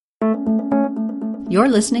You're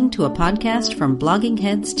listening to a podcast from Blogging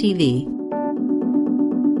Heads TV.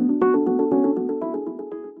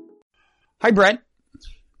 Hi, Bret.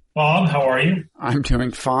 Bob, how are you? I'm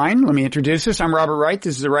doing fine. Let me introduce us. I'm Robert Wright.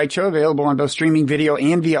 This is The Wright Show, available on both streaming video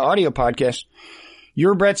and via audio podcast.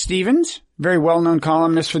 You're Bret Stephens, very well-known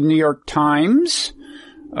columnist for the New York Times.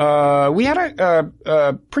 We had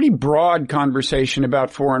a pretty broad conversation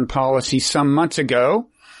about foreign policy some months ago.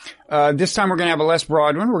 This time we're going to have a less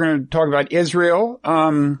broad one. We're going to talk about Israel,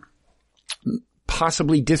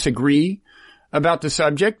 possibly disagree about the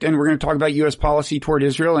subject, and we're going to talk about U.S. policy toward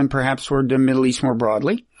Israel and perhaps toward the Middle East more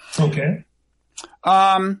broadly. Okay.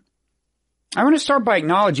 I want to start by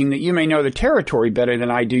acknowledging that you may know the territory better than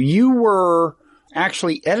I do. You were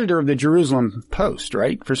actually editor of the Jerusalem Post,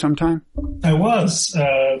 right, for some time? I was,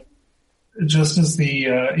 just as the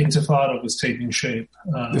Intifada was taking shape.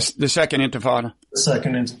 The second Intifada? The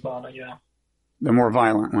second Intifada, yeah. The more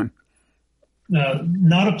violent one.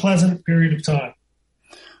 Not a pleasant period of time.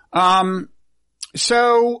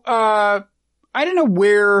 So I don't know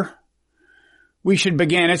where we should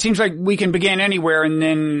begin. It seems like we can begin anywhere, and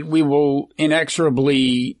then we will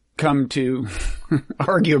inexorably come to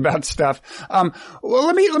argue about stuff. Well,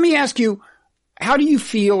 let me ask you, how do you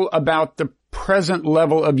feel about the present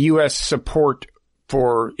level of U.S. support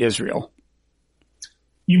for Israel?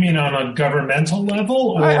 You mean on a governmental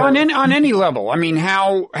level? Or? On any level. I mean,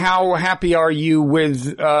 how happy are you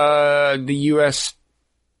with the U.S.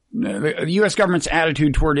 government's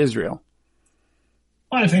attitude toward Israel?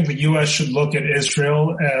 I think the U.S. should look at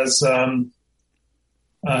Israel as a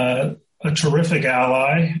terrific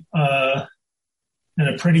ally and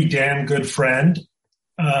a pretty damn good friend.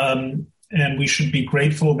 And we should be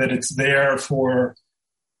grateful that it's there for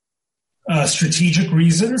strategic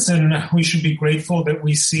reasons. And we should be grateful that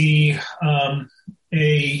we see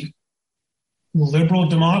a liberal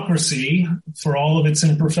democracy, for all of its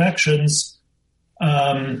imperfections,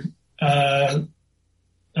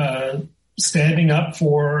 standing up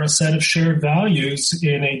for a set of shared values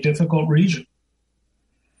in a difficult region.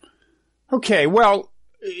 Okay, well,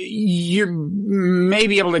 you may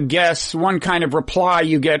be able to guess one kind of reply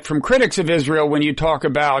you get from critics of Israel when you talk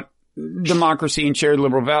about democracy and shared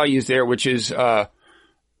liberal values there, which is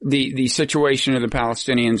the situation of the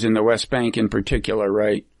Palestinians in the West Bank in particular,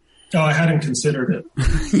 right? Oh, I hadn't considered it.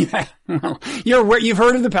 Yeah, well, you've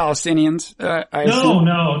heard of the Palestinians?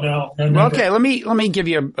 No. Well, okay, let me give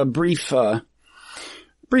you a brief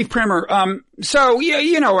primer. So yeah,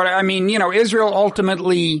 you know what I mean. You know, Israel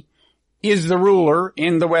ultimately is the ruler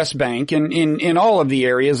in the West Bank, and in all of the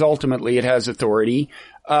areas. Ultimately, it has authority.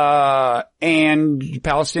 And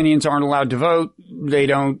Palestinians aren't allowed to vote. They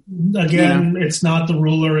don't. Again, it's not the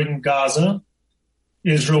ruler in Gaza.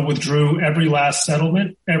 Israel withdrew every last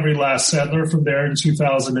settlement, every last settler from there in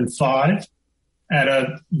 2005 at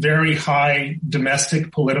a very high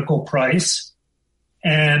domestic political price.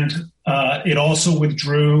 And it also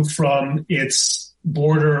withdrew from its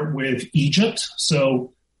border with Egypt.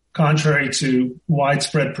 So contrary to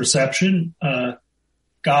widespread perception,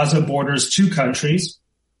 Gaza borders two countries.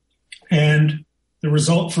 And the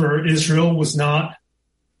result for Israel was not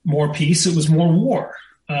more peace, it was more war.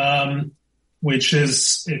 Which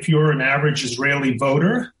is, if you're an average Israeli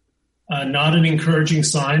voter, not an encouraging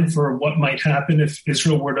sign for what might happen if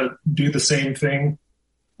Israel were to do the same thing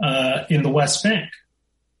in the West Bank.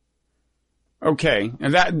 Okay,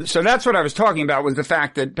 and so that's what I was talking about, was the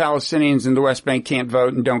fact that Palestinians in the West Bank can't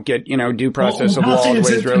vote and don't get, due process of law.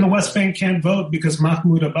 Palestinians in the West Bank can't vote because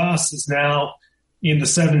Mahmoud Abbas is now in the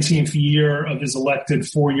 17th year of his elected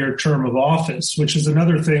 4-year term of office, which is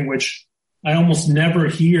another thing which I almost never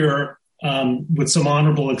hear. With some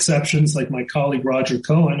honorable exceptions, like my colleague Roger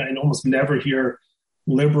Cohen, I almost never hear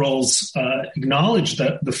liberals acknowledge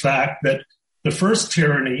the fact that the first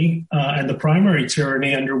tyranny and the primary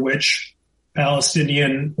tyranny under which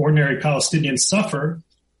ordinary Palestinians suffer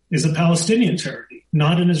is a Palestinian tyranny,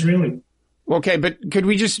 not an Israeli one. Okay, but could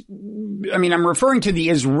we I'm referring to the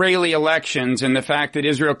Israeli elections and the fact that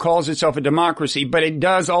Israel calls itself a democracy, but it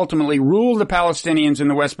does ultimately rule the Palestinians in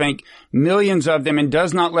the West Bank, millions of them, and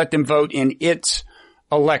does not let them vote in its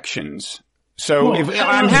elections. So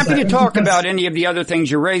I'm happy to talk about any of the other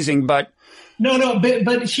things you're raising, but... No,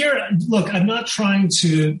 but here, look, I'm not trying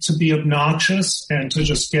to be obnoxious and to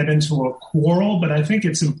just get into a quarrel, but I think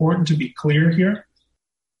it's important to be clear here.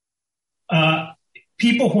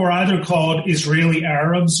 People who are either called Israeli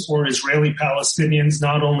Arabs or Israeli Palestinians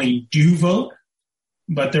not only do vote,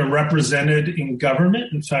 but they're represented in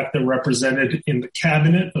government. In fact, they're represented in the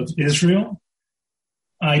cabinet of Israel.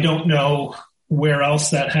 I don't know where else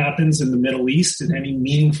that happens in the Middle East in any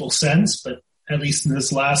meaningful sense, but at least in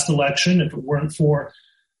this last election, if it weren't for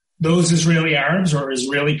those Israeli Arabs or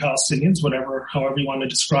Israeli Palestinians, however you want to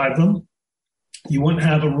describe them, you wouldn't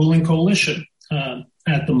have a ruling coalition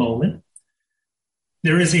at the moment.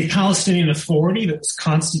 There is a Palestinian Authority that was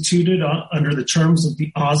constituted under the terms of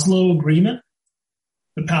the Oslo Agreement.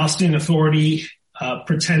 The Palestinian Authority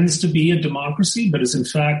pretends to be a democracy, but is in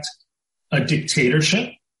fact a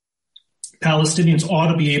dictatorship. Palestinians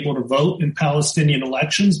ought to be able to vote in Palestinian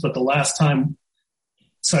elections, but the last time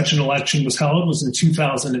such an election was held was in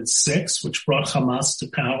 2006, which brought Hamas to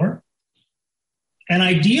power. And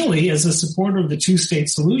ideally, as a supporter of the two-state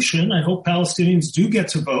solution, I hope Palestinians do get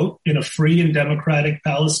to vote in a free and democratic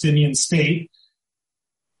Palestinian state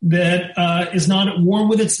that is not at war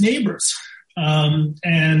with its neighbors.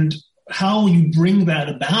 And how you bring that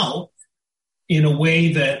about in a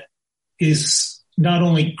way that is not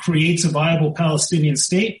only creates a viable Palestinian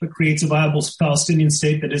state, but creates a viable Palestinian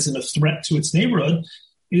state that isn't a threat to its neighborhood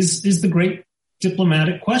is the great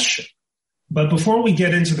diplomatic question. But before we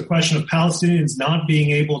get into the question of Palestinians not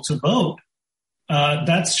being able to vote,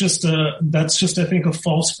 that's just I think a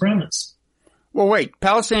false premise. Well, wait,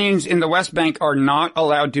 Palestinians in the West Bank are not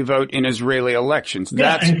allowed to vote in Israeli elections.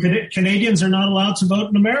 And Canadians are not allowed to vote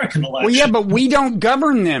in American elections. Well, yeah, but we don't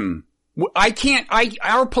govern them.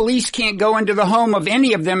 Our police can't go into the home of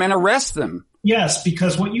any of them and arrest them. Yes,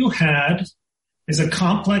 because what you had is a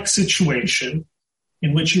complex situation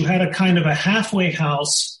in which you had a kind of a halfway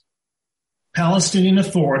house Palestinian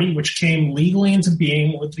Authority, which came legally into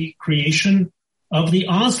being with the creation of the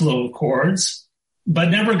Oslo Accords, but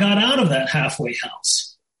never got out of that halfway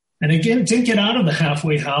house. And again, didn't get out of the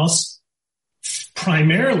halfway house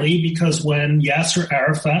primarily because when Yasser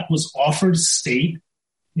Arafat was offered a state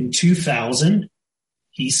in 2000,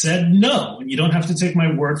 he said no. And you don't have to take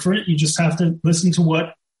my word for it. You just have to listen to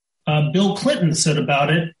what Bill Clinton said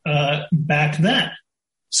about it back then.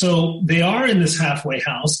 So they are in this halfway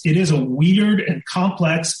house. It is a weird and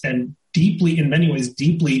complex and deeply, in many ways,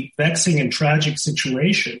 deeply vexing and tragic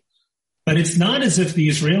situation. But it's not as if the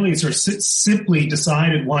Israelis are simply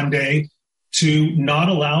decided one day to not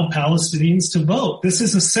allow Palestinians to vote. This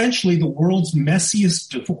is essentially the world's messiest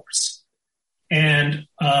divorce. And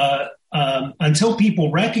until people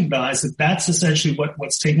recognize that that's essentially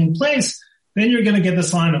what's taking place, then you're going to get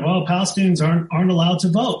this line of, oh, Palestinians aren't allowed to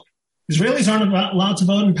vote. Israelis aren't allowed to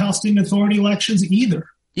vote in Palestinian Authority elections either.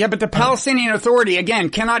 Yeah, but the Palestinian Authority, again,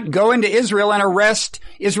 cannot go into Israel and arrest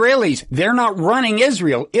Israelis. They're not running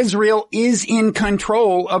Israel. Israel is in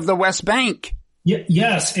control of the West Bank.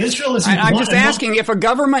 Yes, Israel is. I'm just asking, if a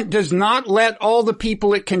government does not let all the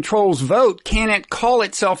people it controls vote, can it call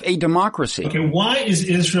itself a democracy? Okay, why is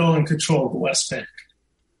Israel in control of the West Bank?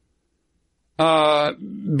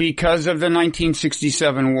 Because of the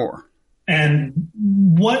 1967 war. And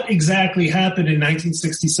what exactly happened in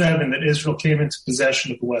 1967 that Israel came into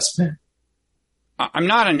poesssion of the West Bank? I'm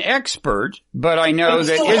not an expert, but I know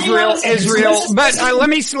that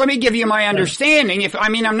let me give you my understanding.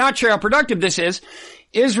 I'm not sure how productive this is.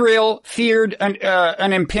 Israel feared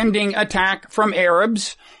an impending attack from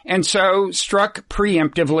Arabs and so struck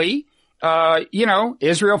preemptively.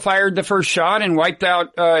 Israel fired the first shot and wiped out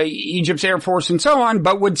Egypt's air force and so on,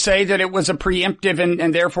 but would say that it was a preemptive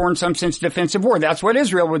and therefore in some sense defensive war. That's what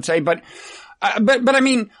Israel would say. But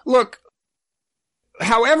look,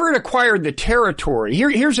 however it acquired the territory,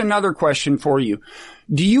 here's another question for you.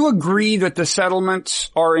 Do you agree that the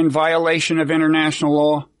settlements are in violation of international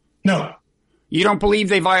law? No. You don't believe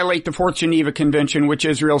they violate the Fourth Geneva Convention, which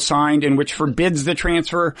Israel signed and which forbids the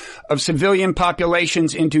transfer of civilian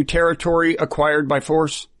populations into territory acquired by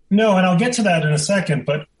force? No, and I'll get to that in a second.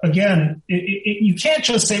 But again, you can't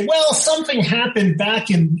just say, well, something happened back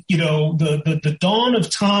in, the dawn of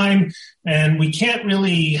time, and we can't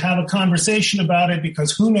really have a conversation about it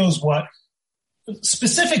because who knows what.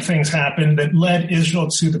 Specific things happened that led Israel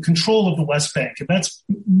to the control of the West Bank. And that's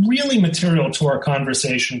really material to our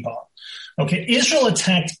conversation, Bob. Okay, Israel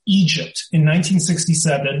attacked Egypt in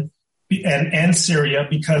 1967 and Syria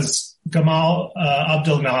because Gamal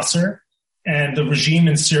Abdel Nasser and the regime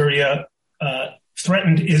in Syria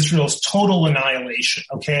threatened Israel's total annihilation,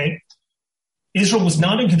 okay? Israel was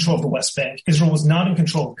not in control of the West Bank. Israel was not in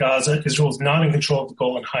control of Gaza. Israel was not in control of the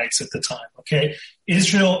Golan Heights at the time, okay?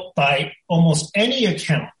 Israel, by almost any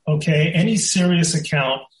account, okay, any serious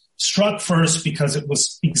account, struck first because it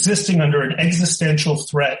was existing under an existential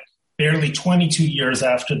threat barely 22 years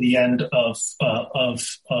after the end of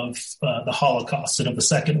the Holocaust and of the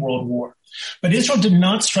Second World War. But Israel did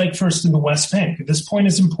not strike first in the West Bank. This point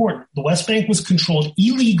is important. The West Bank was controlled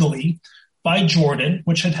illegally by Jordan,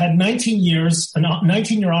 which had 19 year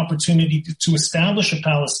opportunity to establish a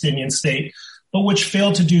Palestinian state but which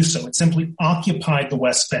failed to do so. It simply occupied the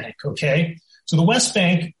West Bank, okay? So the West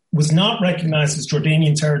Bank was not recognized as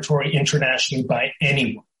Jordanian territory internationally by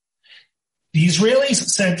anyone. The Israelis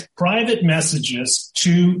sent private messages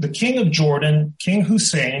to the King of Jordan, King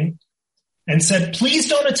Hussein, and said, please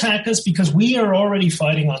don't attack us because we are already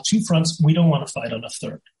fighting on two fronts. We don't want to fight on a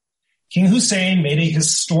third. King Hussein made a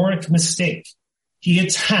historic mistake. He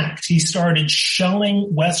attacked. He started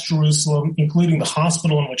shelling West Jerusalem, including the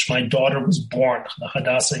hospital in which my daughter was born, the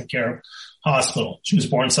Hadassah and Care Hospital. She was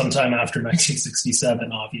born sometime after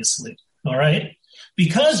 1967, obviously. All right?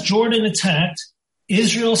 Because Jordan attacked,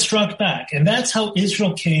 Israel struck back. And that's how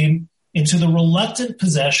Israel came into the reluctant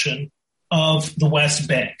possession of the West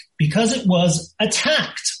Bank, because it was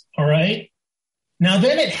attacked. All right? Now,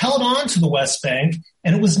 then it held on to the West Bank,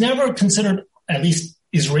 and it was never considered, at least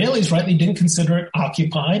Israelis rightly didn't consider it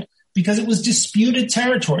occupied, because it was disputed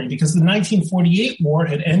territory, because the 1948 war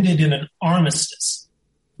had ended in an armistice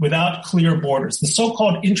without clear borders. The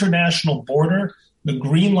so-called international border, the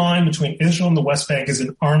green line between Israel and the West Bank, is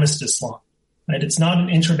an armistice line. Right? It's not an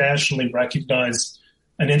internationally recognized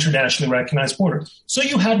border. So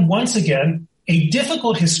you had, once again, a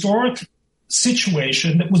difficult historic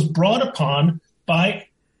situation that was brought upon by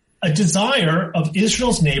a desire of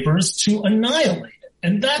Israel's neighbors to annihilate it.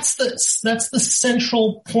 And that's the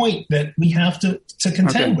central point that we have to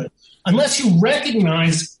contend with. Unless you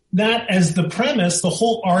recognize that as the premise, the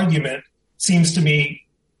whole argument seems to me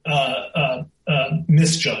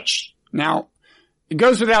misjudged. Now, it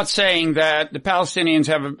goes without saying that the Palestinians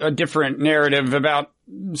have a different narrative about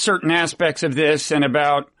certain aspects of this and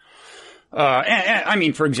about, I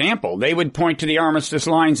mean, for example, they would point to the armistice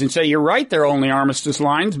lines and say, you're right, they're only armistice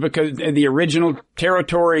lines because the original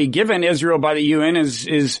territory given Israel by the UN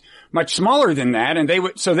is much smaller than that. And they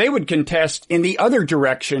would contest in the other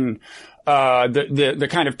direction, the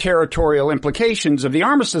kind of territorial implications of the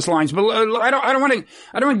armistice lines. But I don't want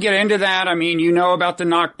to get into that. I mean, you know about the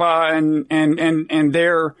Nakba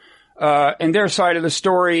and their side of the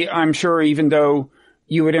story, I'm sure, even though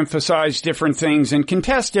you would emphasize different things and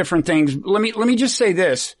contest different things. Let me just say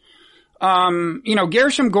this. Gershom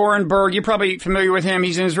Gorenberg, you're probably familiar with him.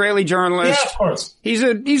 He's an Israeli journalist. Yeah, of course. He's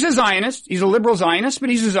a Zionist. He's a liberal Zionist, but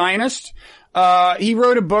he's a Zionist. He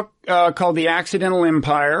wrote a book, called The Accidental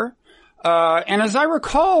Empire. And as I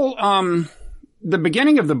recall, the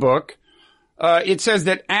beginning of the book, it says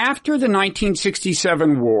that after the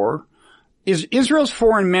 1967 war, Israel's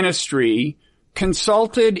foreign ministry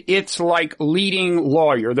consulted its leading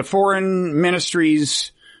lawyer, the foreign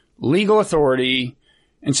ministry's legal authority,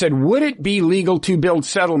 and said, would it be legal to build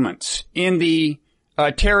settlements in the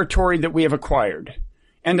territory that we have acquired?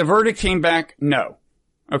 And the verdict came back, no.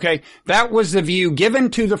 Okay. That was the view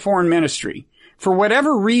given to the foreign ministry. For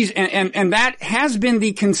whatever reason, and that has been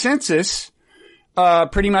the consensus,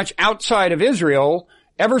 pretty much outside of Israel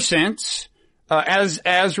ever since,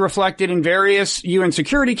 as reflected in various UN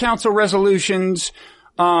Security Council resolutions,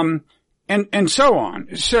 and so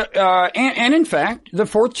on. So, and in fact, the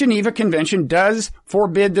Fourth Geneva Convention does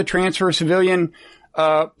forbid the transfer of civilian,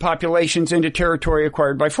 populations into territory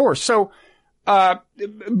acquired by force. So,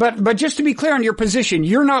 but just to be clear on your position,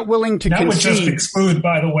 you're not willing to concede. That would just exclude,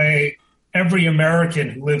 by the way, every American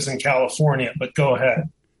who lives in California, but go ahead.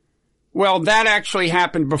 Well, that actually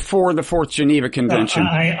happened before the Fourth Geneva Convention.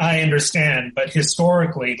 I understand, but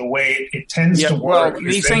historically, the way it tends to work. Well,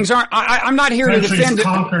 these things aren't. I'm not here to defend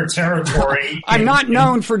conquer territory. I'm not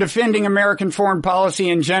known for defending American foreign policy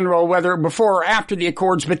in general, whether before or after the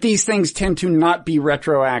Accords. But these things tend to not be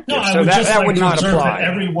retroactive, no, so that would not apply.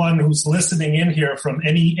 Everyone who's listening in here from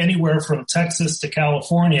anywhere from Texas to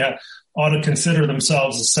California ought to consider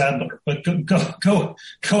themselves a settler. But go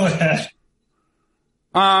ahead.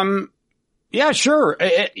 Yeah, sure.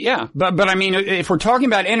 Yeah. But I mean, if we're talking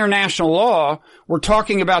about international law, we're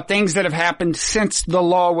talking about things that have happened since the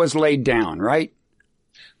law was laid down, right?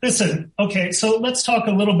 Listen, okay, so let's talk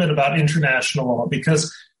a little bit about international law,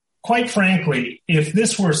 because quite frankly, if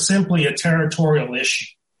this were simply a territorial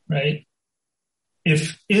issue, right?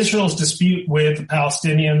 If Israel's dispute with the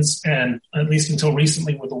Palestinians, and at least until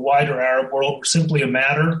recently with the wider Arab world, were simply a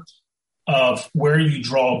matter of where you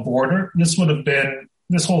draw a border,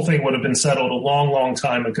 this whole thing would have been settled a long, long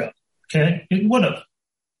time ago. Okay? It would have.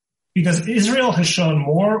 Because Israel has shown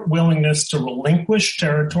more willingness to relinquish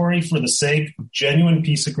territory for the sake of genuine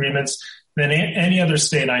peace agreements than any other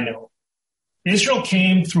state I know. Israel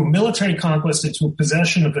came through military conquest into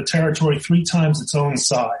possession of a territory 3 times its own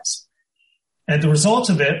size. And the result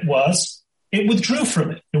of it was it withdrew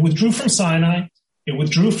from it. It withdrew from Sinai. It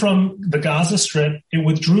withdrew from the Gaza Strip. It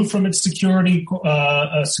withdrew from its security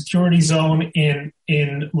zone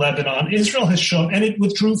in Lebanon. Israel has shown, and it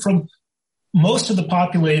withdrew from most of the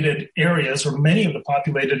populated areas, or many of the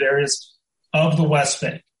populated areas of the West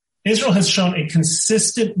Bank. Israel has shown a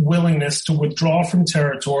consistent willingness to withdraw from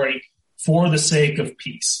territory for the sake of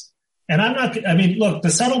peace. And look,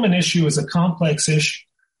 the settlement issue is a complex issue.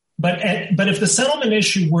 But if the settlement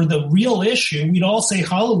issue were the real issue, we'd all say,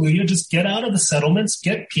 hallelujah, just get out of the settlements,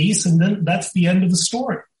 get peace, and then that's the end of the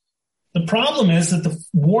story. The problem is that the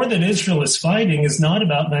war that Israel is fighting is not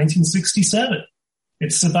about 1967.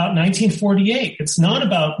 It's about 1948. It's not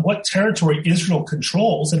about what territory Israel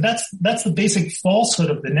controls. And that's the basic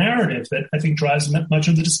falsehood of the narrative that I think drives much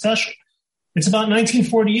of the discussion. It's about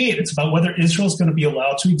 1948. It's about whether Israel is going to be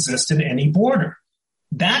allowed to exist in any border.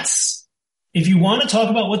 If you want to talk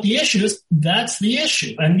about what the issue is, that's the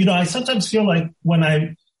issue. And, I sometimes feel like when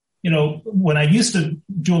I used to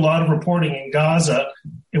do a lot of reporting in Gaza,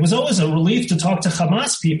 it was always a relief to talk to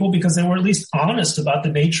Hamas people because they were at least honest about the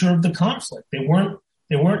nature of the conflict. They weren't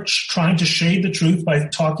trying to shade the truth by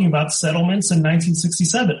talking about settlements in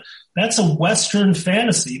 1967. That's a Western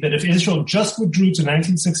fantasy that if Israel just withdrew to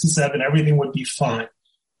 1967, everything would be fine.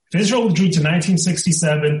 If Israel withdrew to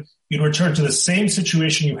 1967, you'd return to the same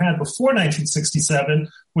situation you had before 1967,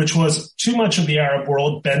 which was too much of the Arab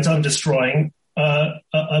world bent on destroying a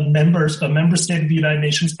member state of the United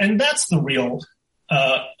Nations. And that's the real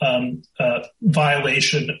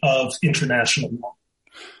violation of international law.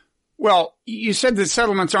 Well, you said that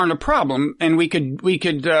settlements aren't a problem, and we could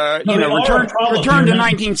return to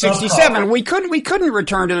 1967. We couldn't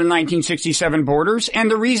return to the 1967 borders, and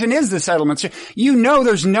the reason is the settlements.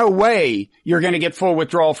 There's no way you're going to get full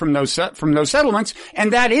withdrawal from those settlements,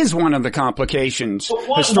 and that is one of the complications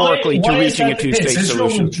historically to reaching a two-state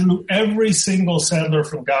solution. Israel withdrew every single settler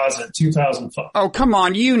from Gaza in 2005. Oh, come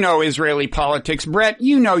on! Israeli politics, Bret.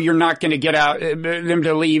 You're not going to get them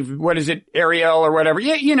to leave. What is it, Ariel or whatever?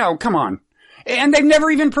 Come on. And they've never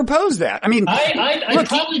even proposed that. I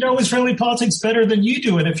probably know Israeli politics better than you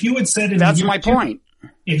do. And if you had said that's my point.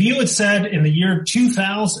 If you had said in the year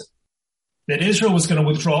 2000 that Israel was going to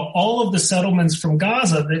withdraw all of the settlements from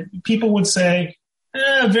Gaza, that people would say,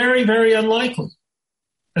 very, very unlikely.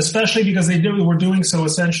 Especially because they were doing so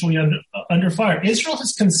essentially under fire. Israel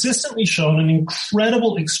has consistently shown an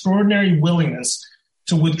incredible, extraordinary willingness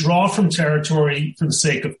to withdraw from territory for the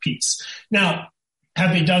sake of peace. Now,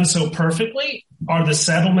 have they done so perfectly? Are the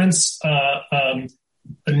settlements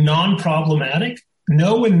non-problematic?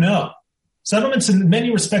 No and no. Settlements in many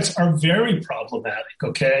respects are very problematic,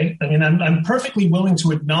 okay? I'm perfectly willing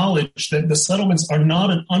to acknowledge that the settlements are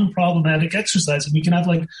not an unproblematic exercise, and we can have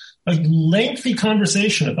a lengthy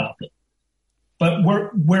conversation about them. But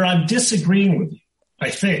where I'm disagreeing with you,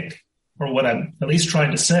 I think, or what I'm at least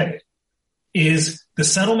trying to say, is the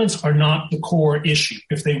settlements are not the core issue.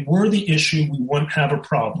 If they were the issue, we wouldn't have a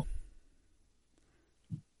problem.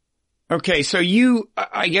 Okay, so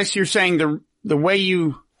I guess you're saying the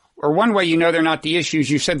way one way they're not the issues,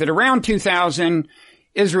 you said that around 2000,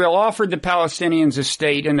 Israel offered the Palestinians a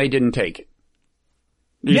state and they didn't take it.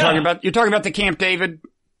 You're talking about the Camp David?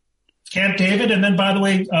 Camp David, and then, by the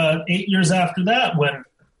way, 8 years after that, when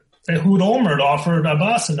Ehud Olmert offered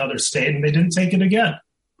Abbas another state and they didn't take it again.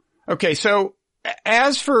 Okay, so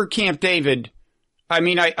as for Camp David,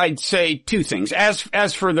 I'd say two things.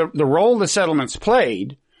 As for the role the settlements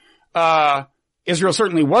played, Israel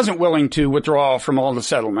certainly wasn't willing to withdraw from all the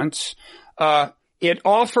settlements. It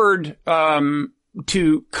offered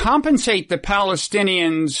to compensate the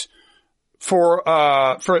Palestinians for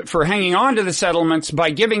hanging on to the settlements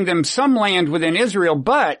by giving them some land within Israel,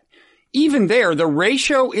 but even there, the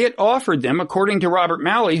ratio it offered them, according to Robert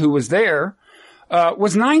Malley, who was there,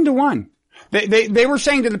 was 9-1. They were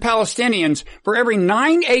saying to the Palestinians, for every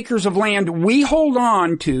 9 acres of land we hold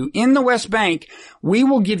on to in the West Bank, we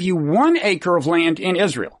will give you 1 acre of land in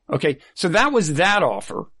Israel. Okay, so that was that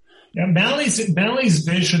offer. Yeah, Malley's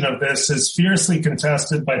vision of this is fiercely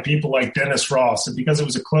contested by people like Dennis Ross, and because it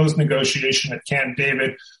was a closed negotiation at Camp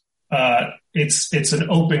David, it's an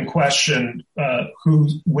open question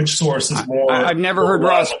which source is more. I've never heard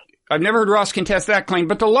Ross contest that claim.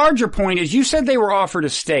 But the larger point is, you said they were offered a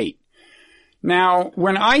state. Now,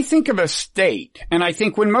 when I think of a state, and I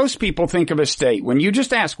think when most people think of a state, when you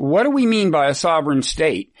just ask, what do we mean by a sovereign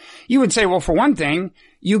state? You would say, well, for one thing,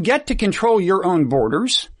 you get to control your own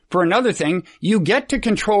borders. For another thing, you get to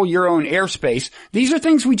control your own airspace. These are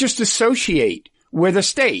things we just associate with a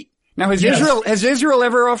state. Now, has Israel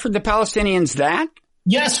ever offered the Palestinians that?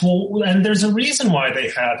 Yes, well, and there's a reason why they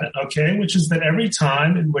haven't, okay, which is that every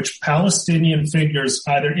time in which Palestinian figures,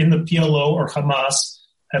 either in the PLO or Hamas,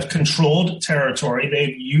 have controlled territory,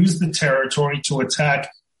 they've used the territory to attack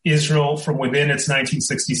Israel from within its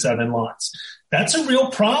 1967 lines. That's a real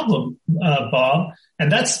problem, Bob,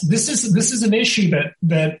 and this is an issue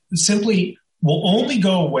that simply will only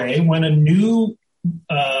go away when a new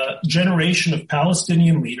generation of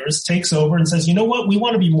Palestinian leaders takes over and says, you know what, we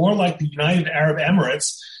want to be more like the United Arab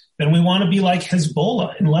Emirates than we want to be like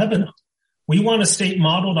Hezbollah in Lebanon. We want a state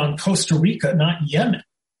modeled on Costa Rica, not Yemen.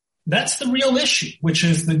 That's the real issue, which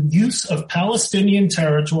is the use of Palestinian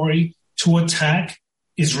territory to attack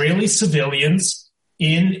Israeli civilians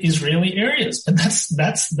in Israeli areas. And that's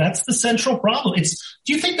the central problem.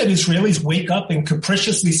 Do you think that Israelis wake up and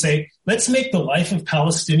capriciously say, let's make the life of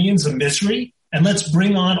Palestinians a misery? And let's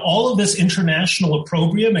bring on all of this international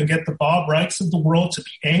opprobrium and get the Bob Wrights of the world to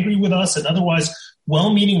be angry with us and otherwise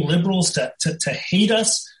well-meaning liberals to hate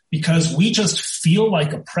us because we just feel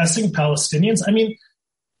like oppressing Palestinians. I mean,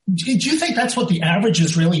 do you think that's what the average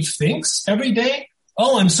Israeli thinks every day?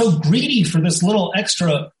 Oh, I'm so greedy for this little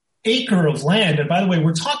extra acre of land. And by the way,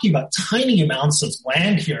 we're talking about tiny amounts of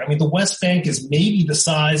land here. I mean, the West Bank is maybe the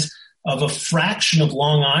size of a fraction of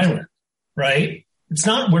Long Island, right?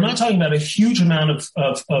 We're not talking about a huge amount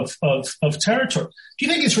of territory. Do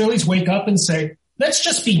you think Israelis wake up and say, let's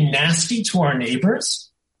just be nasty to our neighbors?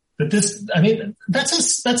 That's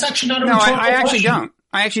actually not a rhetorical question.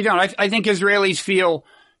 I actually don't. I think Israelis feel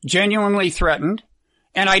genuinely threatened,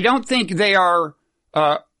 and I don't think they are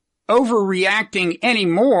overreacting any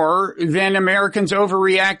more than Americans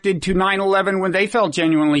overreacted to 9/11 when they felt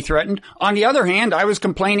genuinely threatened. On the other hand, I was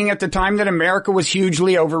complaining at the time that America was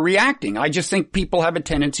hugely overreacting. I just think people have a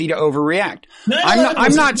tendency to overreact.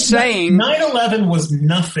 I'm not saying 9/11 was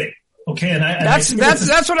nothing. Okay, and that's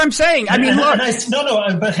what I'm saying. I mean, look.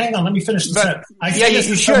 But hang on, let me finish the sentence.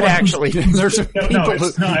 You should actually. There's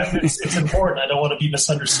it's important. I don't want to be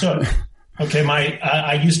misunderstood. Okay,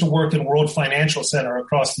 I used to work in World Financial Center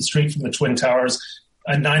across the street from the Twin Towers.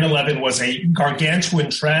 9/11 was a gargantuan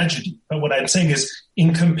tragedy. But what I'm saying is,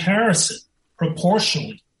 in comparison,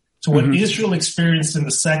 proportionally to what Israel experienced in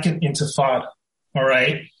the Second Intifada, all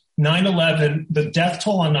right, 9/11, the death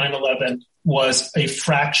toll on 9/11 was a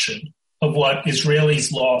fraction of what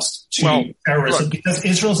Israelis lost to terrorism. Because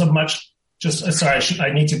Israel's I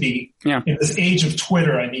need to be, in this age of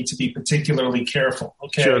Twitter, I need to be particularly careful,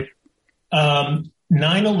 okay? Sure.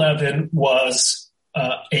 9/11 was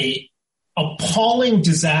a appalling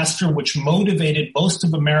disaster which motivated most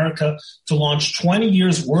of America to launch 20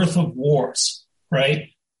 years worth of wars, right?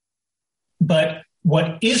 But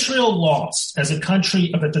what Israel lost as a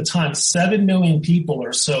country of, at the time, 7 million people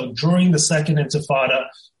or so during the Second Intifada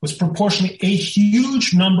was proportionally a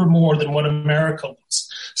huge number more than what America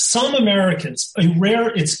lost. Some Americans,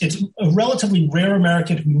 it's a relatively rare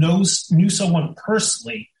American who knew someone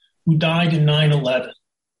personally who died in 9/11.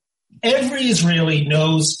 Every Israeli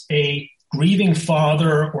knows a grieving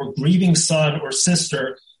father or grieving son or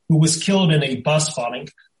sister who was killed in a bus bombing.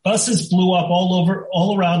 Buses blew up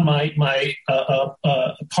all around my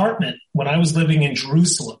apartment when I was living in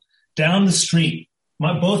Jerusalem. Down the street,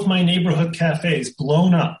 both my neighborhood cafes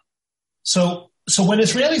blown up. So when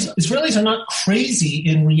Israelis are not crazy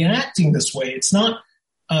in reacting this way. It's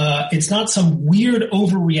not some weird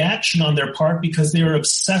overreaction on their part because they are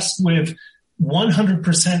obsessed with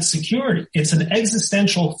 100% security. It's an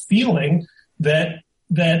existential feeling that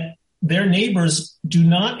their neighbors do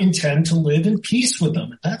not intend to live in peace with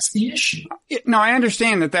them. That's the issue. No, I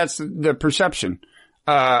understand that that's the perception.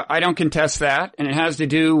 I don't contest that, and it has to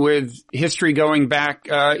do with history going back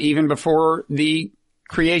even before the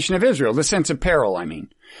creation of Israel, the sense of peril, I mean.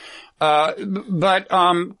 But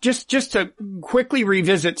just to quickly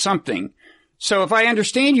revisit something. So if I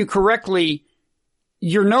understand you correctly,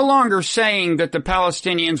 you're no longer saying that the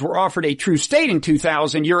Palestinians were offered a true state in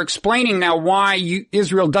 2000. You're explaining now why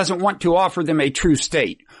Israel doesn't want to offer them a true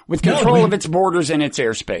state with control of its borders and its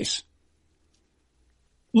airspace.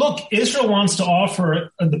 Look, Israel wants to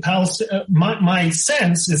offer the Palestinians. My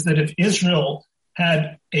sense is that if Israel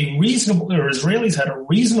had Israelis had a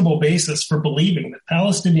reasonable basis for believing that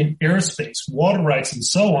Palestinian airspace, water rights, and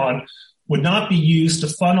so on would not be used to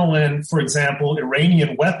funnel in, for example,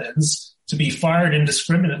 Iranian weapons to be fired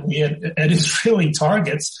indiscriminately at Israeli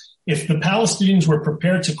targets. If the Palestinians were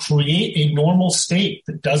prepared to create a normal state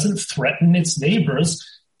that doesn't threaten its neighbors,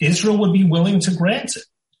 Israel would be willing to grant it.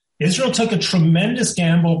 Israel took a tremendous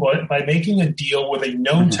gamble by making a deal with a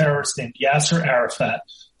known terrorist named Yasser Arafat,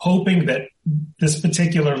 hoping that this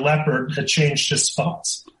particular leopard had changed his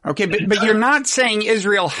spots. Okay, but you're not saying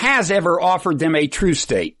Israel has ever offered them a true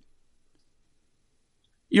state.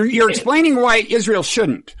 You're explaining why Israel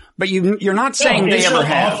shouldn't, but you're not saying they ever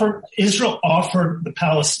have. Israel offered the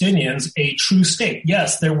Palestinians a true state.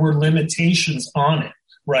 Yes, there were limitations on it,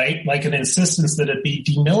 right? Like an insistence that it be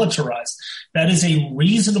demilitarized. That is a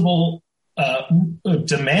reasonable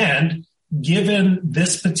demand given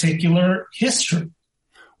this particular history.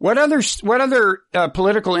 What other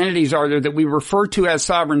political entities are there that we refer to as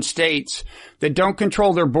sovereign states that don't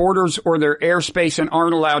control their borders or their airspace and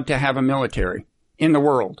aren't allowed to have a military in the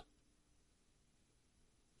world?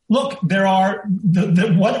 Look, there are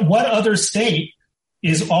what other state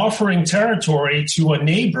is offering territory to a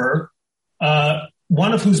neighbor,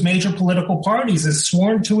 one of whose major political parties is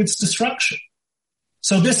sworn to its destruction?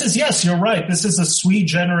 So this is, yes, you're right. This is a sui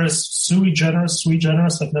generis,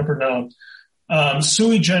 I've never known.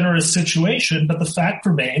 Sui generis situation, but the fact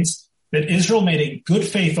remains that Israel made a good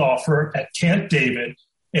faith offer at Camp David.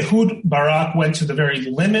 Ehud Barak went to the very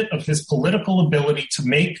limit of his political ability to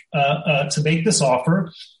make this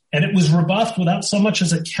offer, and it was rebuffed without so much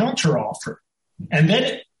as a counteroffer. And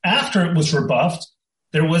then after it was rebuffed,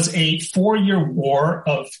 there was a 4-year war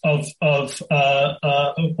of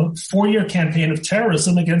 4-year campaign of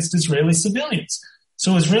terrorism against Israeli civilians.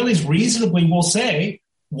 So Israelis reasonably will say,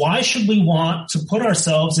 why should we want to put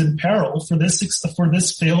ourselves in peril for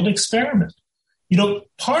this failed experiment? You know,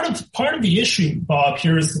 part of the issue, Bob,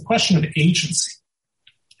 here is the question of agency.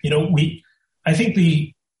 You know, I think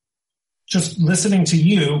just listening to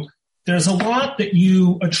you, there's a lot that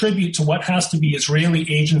you attribute to what has to be Israeli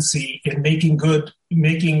agency in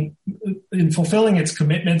fulfilling its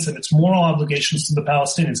commitments and its moral obligations to the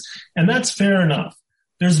Palestinians. And that's fair enough.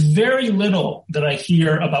 There's very little that I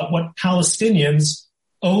hear about what Palestinians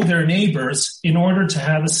owe their neighbors in order to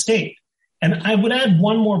have a state. And I would add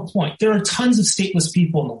one more point. There are tons of stateless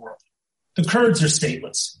people in the world. The Kurds are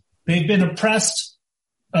stateless. They've been oppressed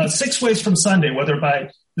 6 ways from Sunday, whether by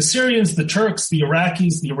the Syrians, the Turks, the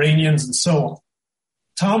Iraqis, the Iranians, and so on.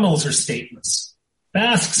 Tamils are stateless.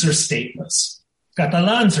 Basques are stateless.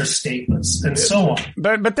 Catalans are stateless, and so on.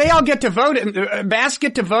 But they all get to vote. Basques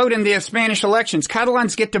get to vote in the Spanish elections.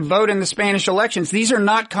 Catalans get to vote in the Spanish elections. These are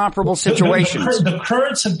not comparable situations. The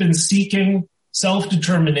Kurds have been seeking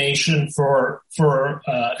self-determination for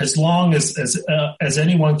as long as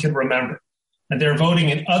anyone can remember. And they're voting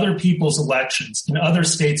in other people's elections, in other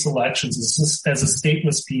states' elections as a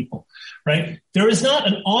stateless people, right? There is not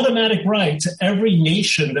an automatic right to every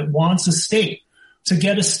nation that wants a state to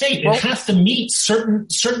get a state. It has to meet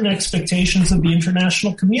certain expectations of the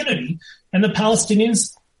international community, and the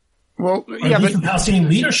Palestinians, the Palestinian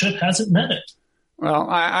leadership hasn't met it. Well,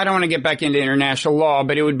 I don't want to get back into international law,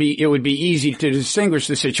 but it would be easy to distinguish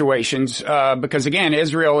the situations, because again,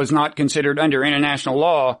 Israel is not considered under international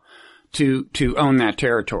law to own that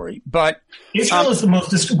territory. But Israel is the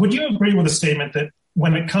most, would you agree with the statement that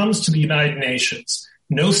when it comes to the United Nations,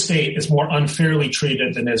 no state is more unfairly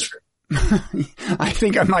treated than Israel? I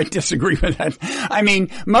think I might disagree with that. I mean,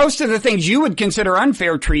 most of the things you would consider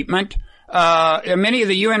unfair treatment, many of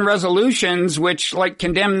the UN resolutions which like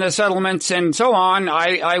condemn the settlements and so on,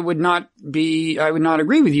 I would not agree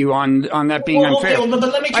with you on that being unfair. Okay, but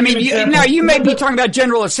let me I mean, you may be talking about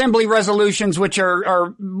General Assembly resolutions which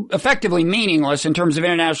are effectively meaningless in terms of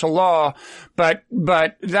international law, but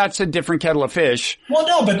that's a different kettle of fish. Well,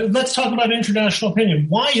 no, but let's talk about international opinion.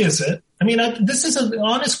 Why is it? I mean, this is an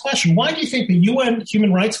honest question. Why do you think the UN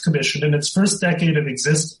Human Rights Commission in its first decade of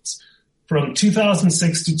existence, from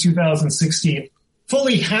 2006 to 2016,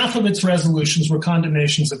 fully half of its resolutions were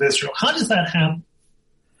condemnations of Israel? How does that happen?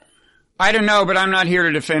 I don't know, but I'm not here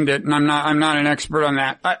to defend it, and I'm not an expert on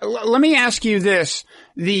that. Let me ask you this.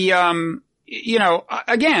 Again,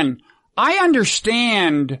 I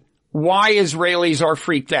understand why Israelis are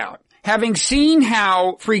freaked out. Having seen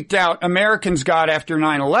how freaked out Americans got after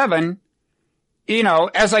 9/11,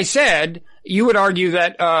 as I said, you would argue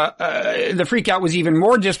that the freak out was even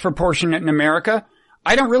more disproportionate in America.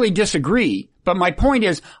 I don't really disagree, but my point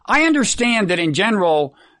is, I understand that in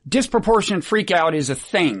general, disproportionate freak out is a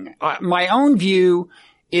thing. My own view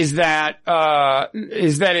is that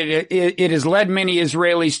it has led many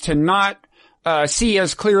Israelis to not see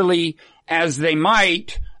as clearly as they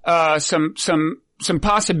might some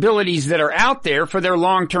possibilities that are out there for their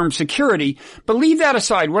long-term security. But leave that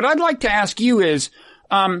aside. What I'd like to ask you is,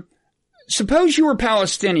 suppose you were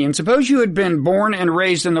Palestinian, suppose you had been born and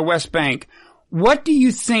raised in the West Bank. What do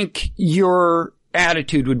you think your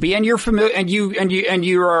attitude would be? And you're familiar, and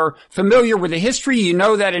you are familiar with the history. You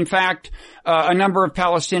know that in fact, a number of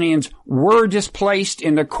Palestinians were displaced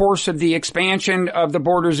in the course of the expansion of the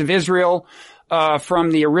borders of Israel.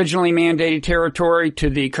 from the originally mandated territory to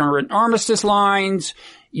the current armistice lines.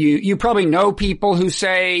 You probably know people who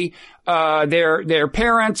say, their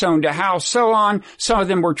parents owned a house, so on. Some of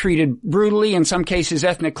them were treated brutally. In some cases,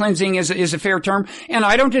 ethnic cleansing is a fair term. And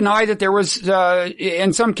I don't deny that there was,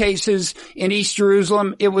 in some cases in East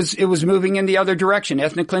Jerusalem, it was moving in the other direction,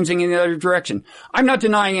 ethnic cleansing in the other direction. I'm not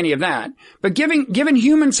denying any of that. But given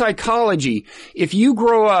human psychology, if you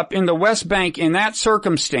grow up in the West Bank in that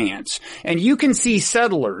circumstance, and you can see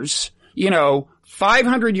settlers,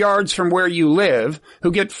 500 yards from where you live,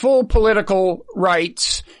 who get full political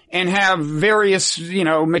rights and have various,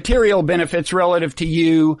 material benefits relative to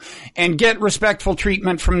you and get respectful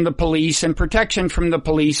treatment from the police and protection from the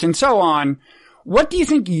police and so on. What do you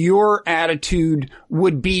think your attitude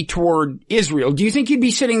would be toward Israel? Do you think you'd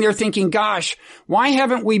be sitting there thinking, gosh, why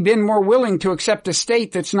haven't we been more willing to accept a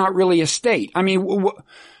state that's not really a state? I mean, what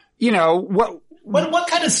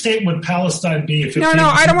kind of state would Palestine be if it No,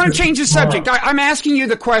 I don't want to change the subject. I'm asking you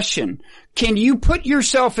the question. Can you put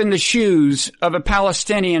yourself in the shoes of a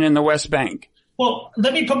Palestinian in the West Bank? Well,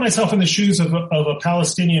 let me put myself in the shoes of a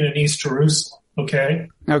Palestinian in East Jerusalem, okay?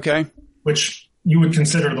 Okay. Which you would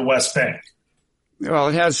consider the West Bank. Well,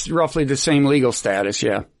 it has roughly the same legal status,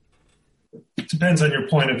 yeah. It depends on your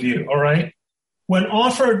point of view, all right? When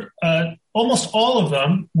offered, almost all of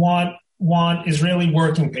them want Israeli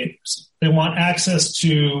working papers. They want access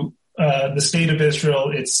to the state of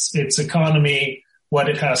Israel, its economy, what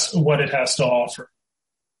it has to offer.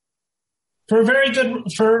 For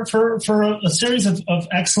a series of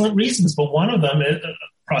excellent reasons, but one of them is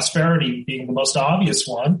prosperity being the most obvious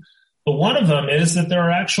one. But one of them is that there are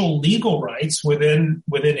actual legal rights within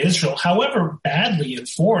Israel, however badly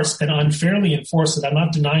enforced and unfairly enforced, and I'm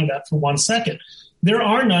not denying that for 1 second. There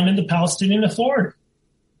are none in the Palestinian Authority.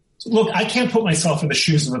 Look, I can't put myself in the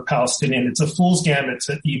shoes of a Palestinian. It's a fool's gambit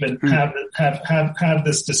to even have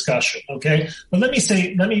this discussion. Okay, but let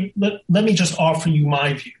me just offer you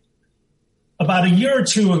my view. About a year or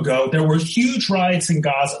two ago, there were huge riots in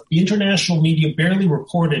Gaza. The international media barely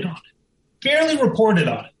reported on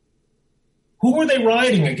it. Who were they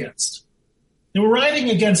rioting against? They were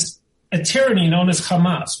rioting against a tyranny known as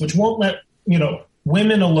Hamas, which won't let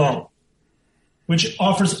women alone, which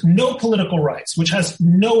offers no political rights, which has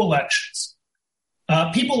no elections.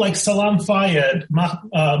 People like Salam Fayyad,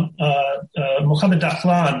 Mohammed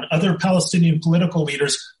Dahlan, other Palestinian political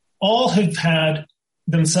leaders, all have had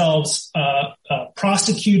themselves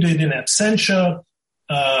prosecuted in absentia,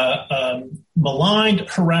 maligned,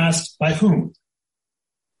 harassed by whom?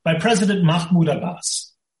 By President Mahmoud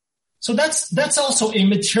Abbas. So that's also a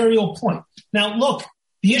material point. Now, look.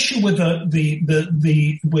 The issue with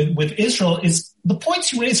with Israel is the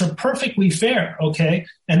points you raise are perfectly fair, okay?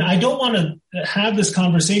 And I don't want to have this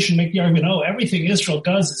conversation make the argument, everything Israel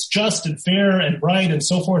does is just and fair and right and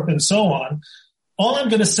so forth and so on. All I'm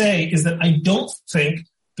going to say is that I don't think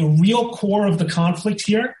the real core of the conflict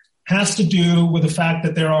here has to do with the fact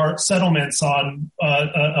that there are settlements on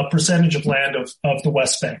a percentage of land of the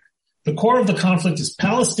West Bank. The core of the conflict is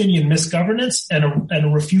Palestinian misgovernance and a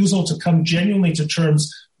refusal to come genuinely to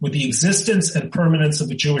terms with the existence and permanence of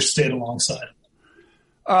a Jewish state alongside it.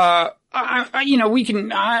 I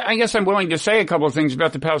guess I'm willing to say a couple of things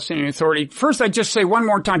about the Palestinian Authority. First, I'd just say one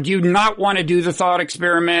more time, do you not want to do the thought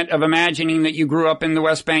experiment of imagining that you grew up in the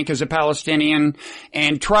West Bank as a Palestinian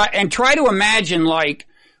and try to imagine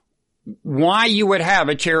why you would have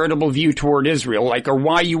a charitable view toward Israel, or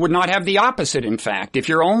why you would not have the opposite, in fact. If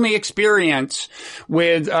your only experience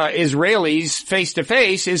with Israelis face to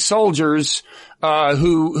face is soldiers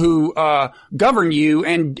who govern you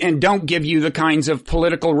and don't give you the kinds of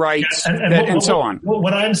political rights and so on.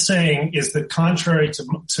 What I'm saying is that contrary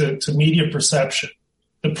to media perception,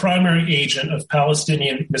 the primary agent of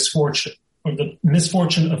Palestinian misfortune, or the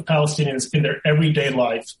misfortune of Palestinians in their everyday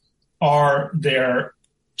life, are their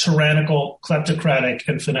tyrannical, kleptocratic,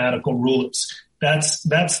 and fanatical rulers.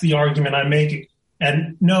 That's the argument I'm making.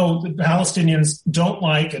 And no, the Palestinians don't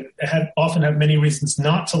like and often have many reasons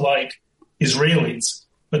not to like Israelis.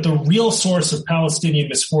 But the real source of Palestinian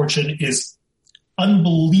misfortune is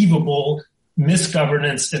unbelievable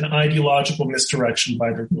misgovernance and ideological misdirection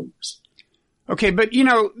by their rulers. Okay, but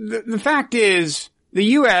the fact is the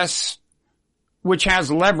U.S., which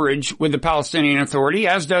has leverage with the Palestinian Authority,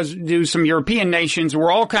 as do some European nations. We're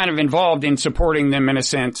all kind of involved in supporting them in a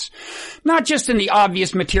sense. Not just in the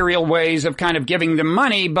obvious material ways of kind of giving them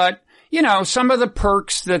money, but, some of the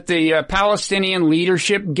perks that the Palestinian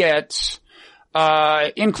leadership gets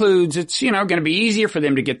includes it's, going to be easier for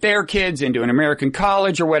them to get their kids into an American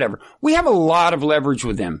college or whatever. We have a lot of leverage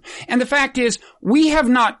with them. And the fact is, we have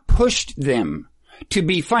not pushed them to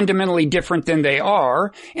be fundamentally different than they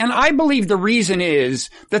are. And I believe the reason is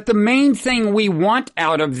that the main thing we want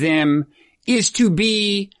out of them is to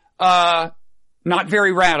be, not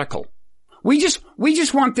very radical. We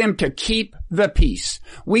just want them to keep the peace.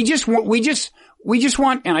 We just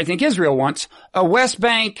want, and I think Israel wants, a West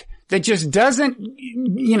Bank that just doesn't,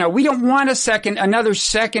 we don't want another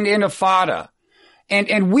second intifada.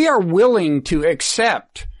 And we are willing to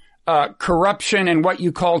accept, corruption and what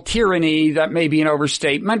you call tyranny. That may be an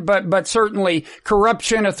overstatement, but certainly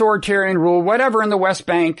corruption, authoritarian rule, whatever in the West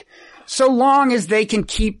Bank, so long as they can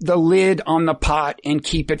keep the lid on the pot and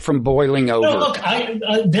keep it from boiling over. No, look,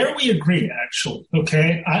 there we agree, actually.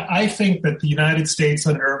 Okay. I think that the United States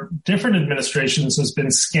under different administrations has been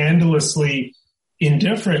scandalously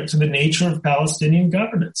indifferent to the nature of Palestinian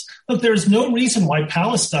governance. Look, there's no reason why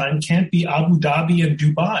Palestine can't be Abu Dhabi and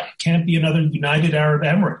Dubai, can't be another United Arab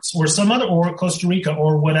Emirates or some other, or Costa Rica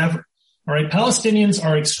or whatever. All right. Palestinians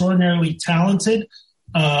are extraordinarily talented,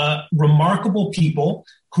 remarkable people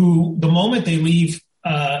who, the moment they leave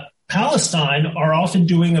Palestine, are often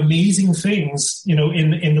doing amazing things,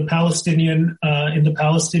 in the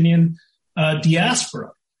Palestinian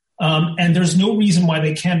diaspora. And there's no reason why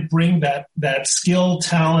they can't bring that skill,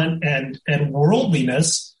 talent, and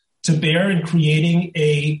worldliness to bear in creating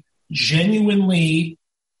a genuinely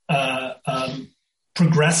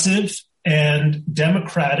progressive and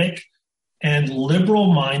democratic and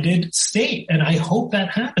liberal-minded state. And I hope that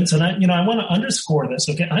happens. And I want to underscore this,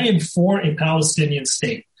 okay? I am for a Palestinian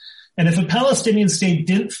state. And if a Palestinian state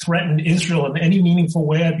didn't threaten Israel in any meaningful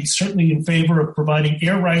way, I'd be certainly in favor of providing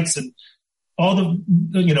air rights and all the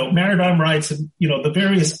maritime rights and, the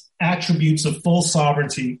various attributes of full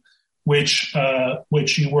sovereignty, which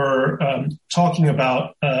you were talking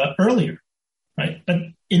about earlier, right? But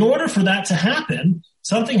in order for that to happen,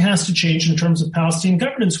 something has to change in terms of Palestinian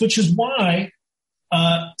governance, which is why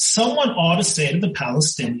someone ought to say to the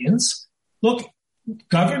Palestinians, look,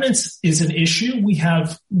 governance is an issue.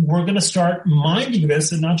 We're going to start minding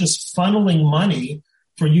this and not just funneling money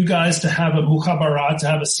for you guys to have a mukhabarat, to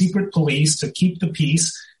have a secret police, to keep the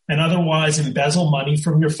peace, and otherwise embezzle money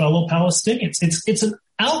from your fellow Palestinians. It's an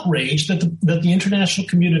outrage that the international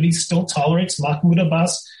community still tolerates Mahmoud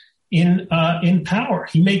Abbas in power.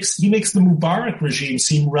 He makes the Mubarak regime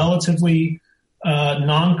seem relatively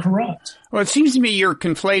non-corrupt. Well, it seems to me you're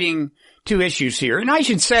conflating two issues here. And I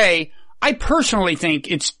should say, I personally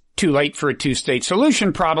think it's too late for a two-state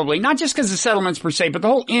solution, probably, not just because of settlements per se, but the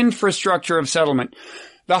whole infrastructure of settlement.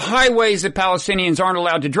 The highways that Palestinians aren't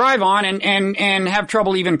allowed to drive on and have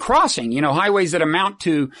trouble even crossing, highways that amount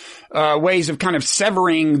to ways of kind of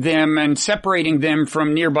severing them and separating them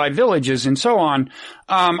from nearby villages and so on.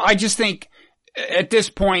 I just think at this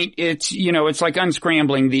point it's like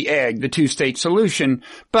unscrambling the egg, the two-state solution.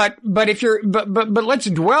 But let's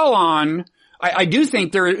dwell on, I do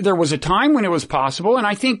think there was a time when it was possible, and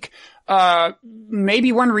I think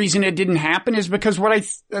maybe one reason it didn't happen is because what I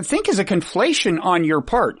think is a conflation on your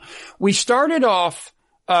part. We started off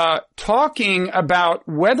talking about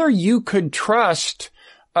whether you could trust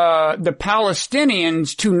the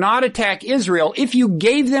Palestinians to not attack Israel if you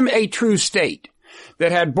gave them a true state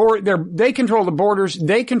that had they control the borders,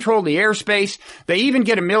 they control the airspace, they even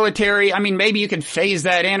get a military. I mean, maybe you could phase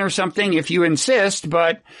that in or something if you insist,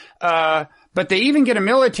 but they even get a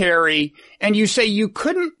military, and you say you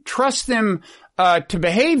couldn't trust them to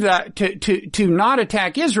behave to not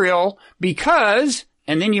attack Israel because,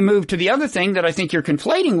 and then you move to the other thing that I think you're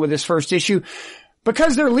conflating with this first issue,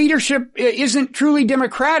 because their leadership isn't truly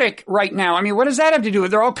democratic right now. I mean, what does that have to do with?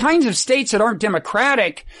 There are all kinds of states that aren't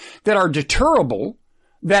democratic that are deterrable.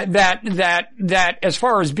 That as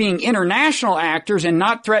far as being international actors and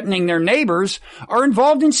not threatening their neighbors are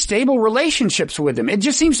involved in stable relationships with them. It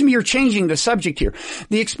just seems to me you're changing the subject here.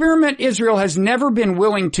 The experiment Israel has never been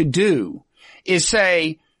willing to do is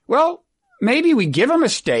say, well, maybe we give them a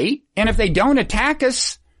state, and if they don't attack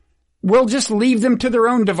us, we'll just leave them to their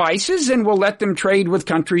own devices and we'll let them trade with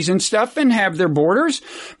countries and stuff and have their borders.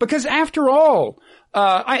 Because after all,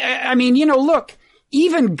 look,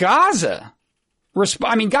 even Gaza,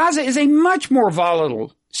 Gaza is a much more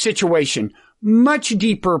volatile situation, much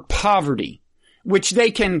deeper poverty, which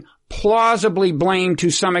they can plausibly blame to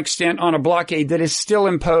some extent on a blockade that is still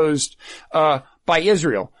imposed by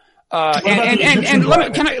Israel.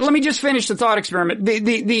 Let me just finish the thought experiment.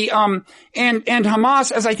 And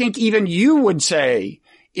Hamas, as I think even you would say,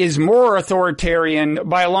 is more authoritarian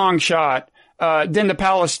by a long shot than the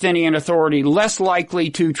Palestinian Authority, less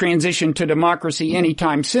likely to transition to democracy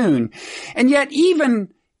anytime soon. And yet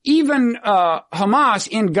even Hamas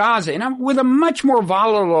in Gaza, and with a much more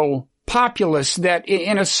volatile populace that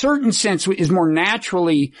in a certain sense is more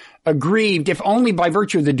naturally aggrieved, if only by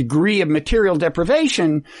virtue of the degree of material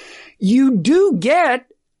deprivation, you do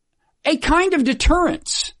get a kind of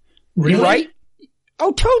deterrence. Really? Right?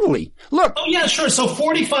 Oh, totally. Look. Oh, yeah, sure. So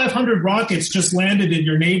 4,500 rockets just landed in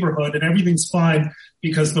your neighborhood and everything's fine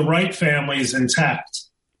because the Wright family is intact.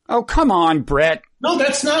 Oh, come on, Bret. No,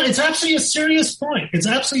 that's not. It's actually a serious point. It's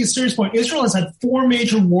absolutely a serious point. Israel has had 4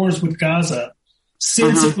 major wars with Gaza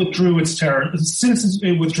since it withdrew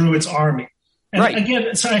its army. And right.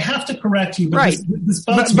 Again, so I have to correct you. But right.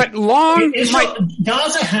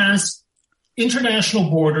 Gaza has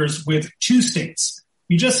international borders with 2 states.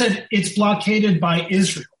 You just said it's blockaded by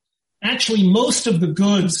Israel. Actually, most of the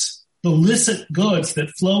goods, the illicit goods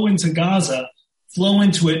that flow into Gaza, flow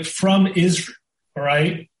into it from Israel. All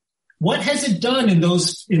right. What has it done in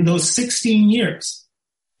those 16 years?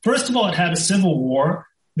 First of all, it had a civil war.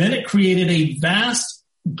 Then it created a vast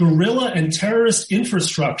guerrilla and terrorist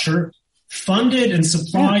infrastructure funded and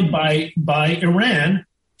supplied by Iran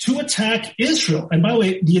to attack Israel. And by the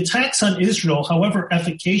way, the attacks on Israel, however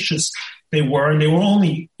efficacious they were, and they were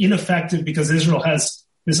only ineffective because Israel has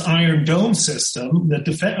this Iron Dome system that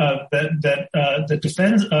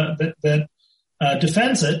defends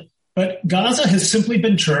it. But Gaza has simply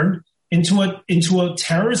been turned into a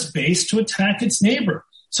terrorist base to attack its neighbor.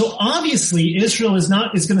 So obviously Israel is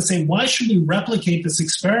going to say, why should we replicate this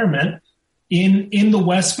experiment in the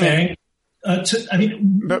West Bank?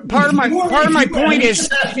 But part of my point is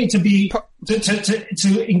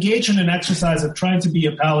to engage in an exercise of trying to be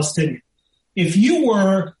a Palestinian. If you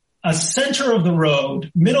were a center of the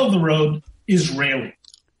road, middle of the road Israeli,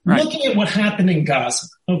 right, looking at what happened in Gaza,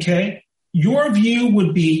 okay, your view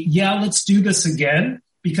would be, yeah, let's do this again,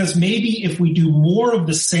 because maybe if we do more of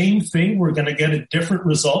the same thing, we're going to get a different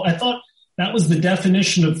result. I thought that was the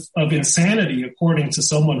definition of insanity, according to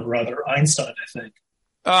someone or other, Einstein, I think.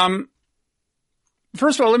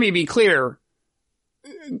 First of all, let me be clear.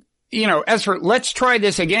 As for let's try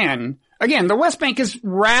this again, the West Bank is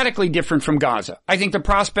radically different from Gaza. I think the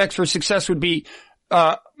prospects for success would be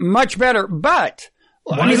much better. But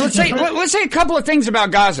let's say a couple of things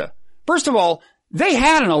about Gaza. First of all, they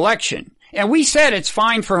had an election. And we said it's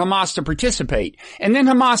fine for Hamas to participate. And then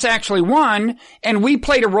Hamas actually won, and we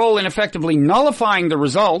played a role in effectively nullifying the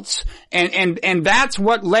results. And that's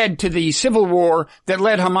what led to the civil war that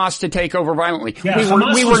led Hamas to take over violently. Yeah,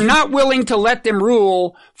 we were not willing to let them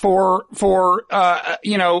rule for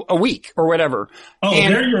a week or whatever. Oh,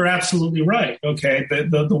 there you're absolutely right. Okay.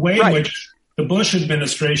 The way in which the Bush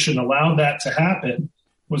administration allowed that to happen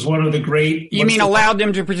was one of the great. You mean allowed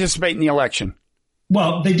them to participate in the election?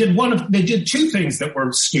 Well, they did 2 things that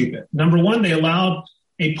were stupid. Number one, they allowed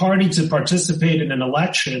a party to participate in an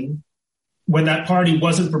election when that party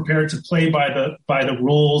wasn't prepared to play by the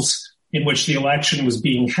rules in which the election was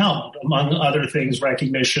being held, among other things,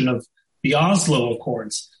 recognition of the Oslo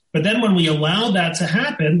Accords. But then when we allowed that to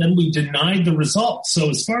happen, then we denied the results. So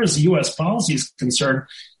as far as the U.S. policy is concerned,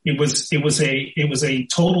 it was a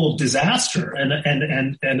total disaster and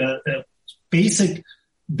a basic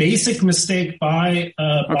mistake by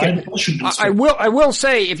the Bush administration. I will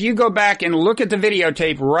say, if you go back and look at the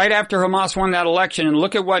videotape right after Hamas won that election and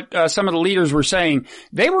look at what some of the leaders were saying,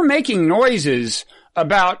 they were making noises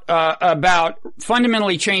about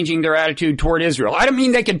fundamentally changing their attitude toward Israel. I don't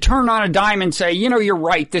mean they could turn on a dime and say, you're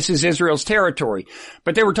right, this is Israel's territory.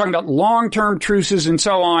 But they were talking about long-term truces and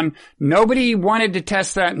so on. Nobody wanted to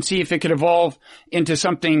test that and see if it could evolve into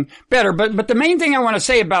something better. But the main thing I want to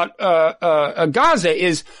say about Gaza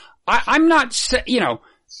is I'm not,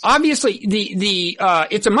 obviously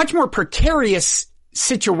it's a much more precarious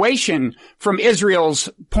situation from Israel's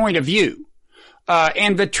point of view.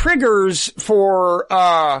 And the triggers for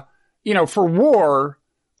war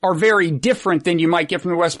are very different than you might get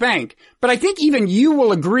from the West Bank. But I think even you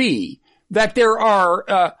will agree that there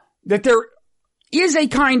is a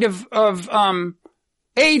kind of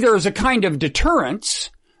there's a kind of deterrence.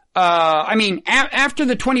 After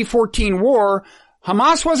the 2014 war,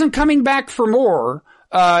 Hamas wasn't coming back for more,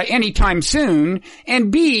 anytime soon.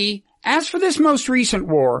 And B, as for this most recent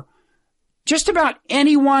war, just about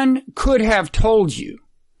anyone could have told you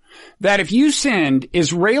that if you send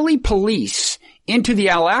Israeli police into the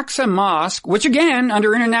Al-Aqsa Mosque, which again,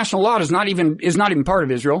 under international law is not even part of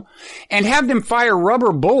Israel, and have them fire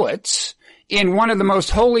rubber bullets in one of the most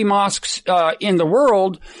holy mosques in the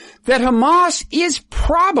world, that Hamas is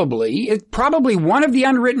probably one of the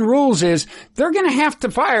unwritten rules is they're going to have to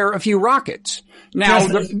fire a few rockets. Now,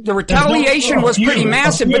 the retaliation was pretty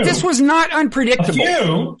massive, but this was not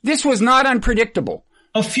unpredictable. This was not unpredictable.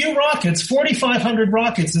 a few rockets. 4,500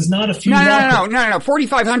 rockets is not a few rockets. No.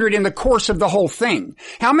 4,500 in the course of the whole thing.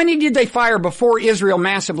 How many did they fire before Israel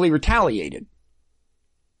massively retaliated?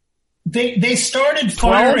 They started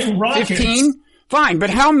firing 12, rockets. 15? Fine, but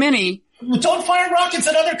how many? Don't fire rockets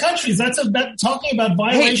at other countries. That's talking about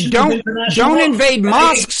violations of international law. Don't invade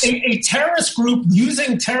mosques. A terrorist group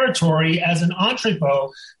using territory as an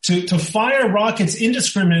entrepot to fire rockets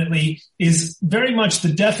indiscriminately is very much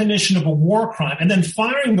the definition of a war crime. And then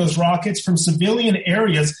firing those rockets from civilian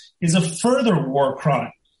areas is a further war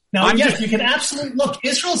crime. Now, you can absolutely look,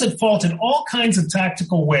 Israel's at fault in all kinds of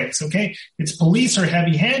tactical ways, okay? Its police are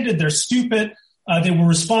heavy-handed, they're stupid. They were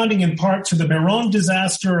responding in part to the Meron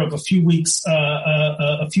disaster of a few weeks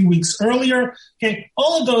earlier. Okay,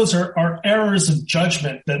 all of those are errors of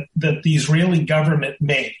judgment that the Israeli government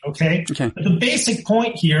made. Okay, but the basic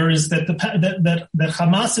point here is that that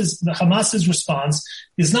Hamas's response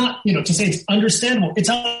is not, to say it's understandable. It's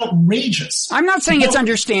outrageous. I'm not saying it's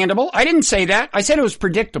understandable. I didn't say that. I said it was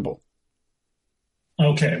predictable.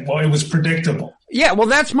 Okay, well, it was predictable. Yeah, well,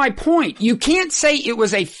 that's my point. You can't say it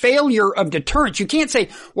was a failure of deterrence. You can't say,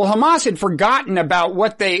 well, Hamas had forgotten about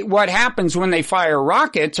what happens when they fire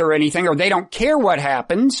rockets or anything, or they don't care what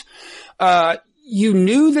happens. You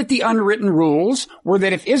knew that the unwritten rules were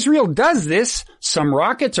that if Israel does this, some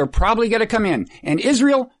rockets are probably going to come in, and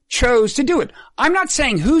Israel chose to do it. I'm not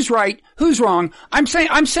saying who's right, who's wrong. I'm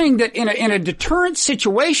saying that in a deterrent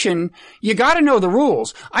situation, you got to know the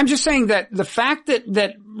rules. I'm just saying that the fact that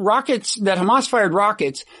Hamas fired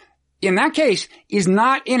rockets in that case is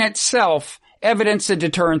not in itself evidence that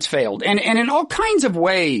deterrence failed. And in all kinds of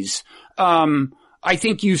ways, I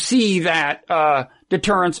think you see that,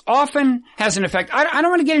 deterrence often has an effect. I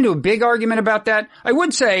don't want to get into a big argument about that. I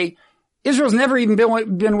would say Israel's never even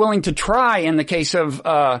been willing to try in the case of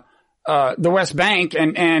the West Bank, but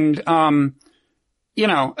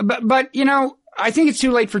I think it's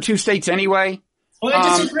too late for two states anyway. Well,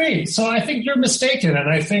 I disagree. So I think you're mistaken, and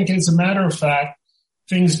I think, as a matter of fact,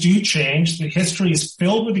 things do change. The history is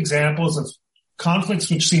filled with examples of conflicts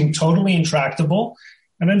which seem totally intractable,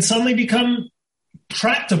 and then suddenly become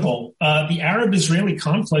tractable. The Arab-Israeli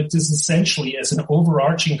conflict is essentially, as an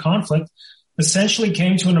overarching conflict, essentially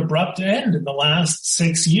came to an abrupt end in the last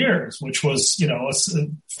 6 years, which was,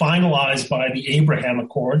 finalized by the Abraham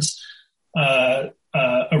Accords,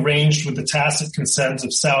 arranged with the tacit consent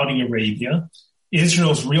of Saudi Arabia.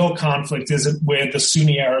 Israel's real conflict isn't with the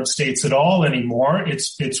Sunni Arab states at all anymore.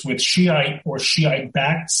 It's with Shiite or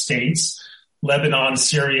Shiite-backed states, Lebanon,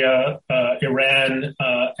 Syria, Iran,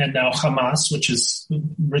 and now Hamas, which is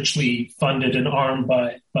richly funded and armed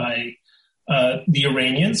by the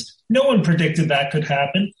Iranians. No one predicted that could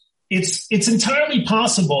happen. It's entirely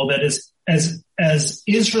possible that as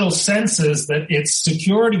Israel senses that its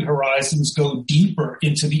security horizons go deeper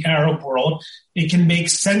into the Arab world, it can make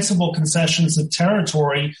sensible concessions of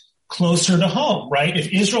territory closer to home, right?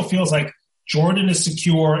 If Israel feels like Jordan is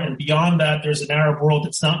secure and beyond that there's an Arab world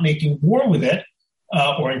that's not making war with it,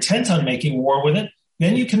 or intent on making war with it,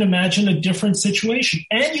 then you can imagine a different situation.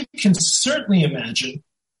 And you can certainly imagine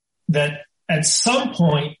that at some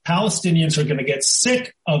point, Palestinians are going to get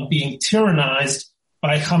sick of being tyrannized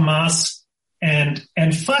by Hamas and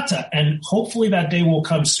Fatah. And hopefully that day will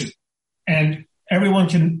come soon. And everyone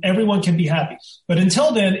can be happy. But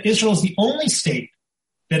until then, Israel is the only state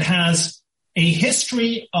that has a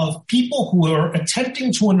history of people who are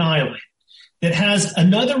attempting to annihilate, that has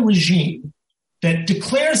another regime that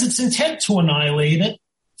declares its intent to annihilate it,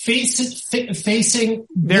 facing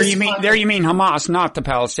there you mean Hamas, not the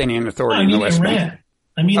Palestinian Authority in the West Bank.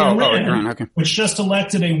 Iran, okay. Which just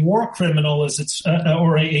elected a war criminal as its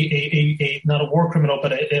or a not a war criminal,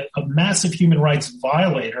 but a massive human rights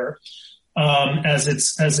violator as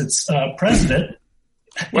its president.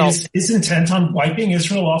 Well, is intent on wiping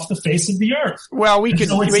Israel off the face of the earth. Well,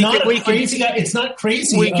 it's not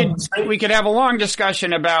crazy. We could have a long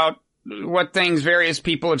discussion about what things various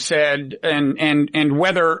people have said and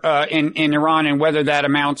whether in Iran and whether that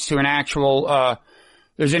amounts to an actual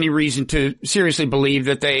there's any reason to seriously believe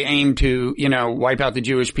that they aim to wipe out the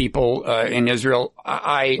Jewish people in Israel.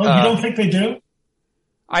 You don't think they do?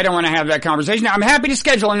 I don't want to have that conversation. Now, I'm happy to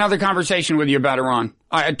schedule another conversation with you about Iran.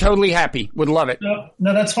 I'm totally happy. Would love it. No,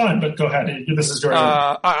 that's fine, but go ahead. This is your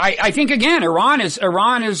I think again, Iran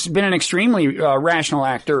has been an extremely rational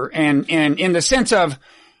actor and in the sense of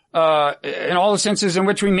in all the senses in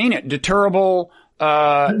which we mean it, deterrable.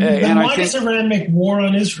 Then why does Iran make war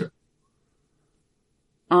on Israel?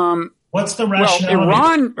 What's the rationale?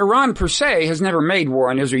 Well, Iran per se has never made war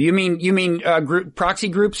on Israel. You mean proxy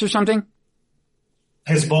groups or something?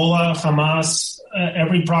 Hezbollah, Hamas,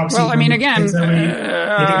 every proxy. Well, I mean, again, they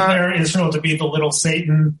declare Israel to be the little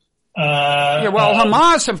Satan.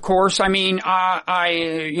 Hamas, of course. I mean,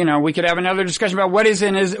 we could have another discussion about what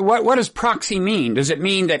does proxy mean? Does it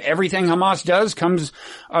mean that everything Hamas does comes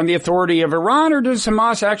on the authority of Iran, or does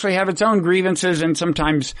Hamas actually have its own grievances and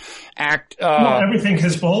sometimes act? Everything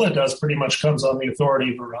Hezbollah does pretty much comes on the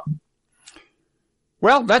authority of Iran.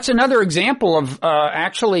 Well, that's another example of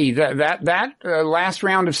actually that last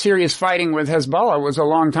round of serious fighting with Hezbollah was a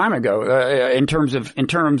long time ago in terms of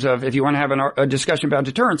if you want to have a discussion about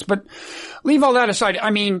deterrence. But leave all that aside. I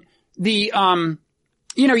mean, you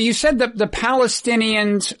said that the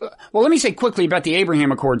Palestinians. Well, let me say quickly about the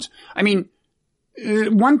Abraham Accords. I mean,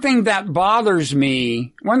 one thing that bothers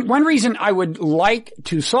me, one reason I would like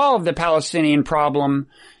to solve the Palestinian problem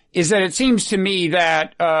is that it seems to me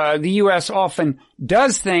that the U.S. often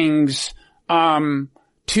does things at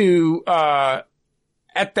the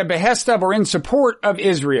behest of or in support of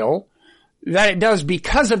Israel, that it does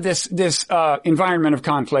because of this environment of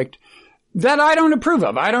conflict that I don't approve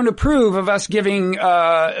of. I don't approve of us giving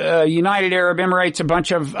United Arab Emirates a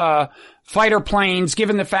bunch of fighter planes,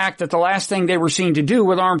 given the fact that the last thing they were seen to do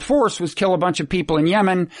with armed force was kill a bunch of people in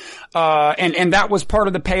Yemen, and that was part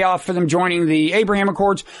of the payoff for them joining the Abraham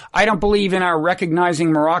Accords. I don't believe in our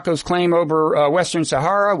recognizing Morocco's claim over Western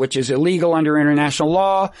Sahara, which is illegal under international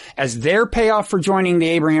law, as their payoff for joining the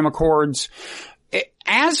Abraham Accords.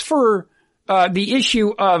 As for the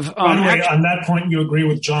issue of by the way, on that point, you agree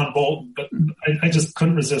with John Bolton, but I just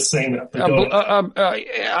couldn't resist saying that.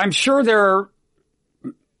 I'm sure there are.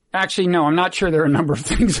 Actually, no, I'm not sure there are a number of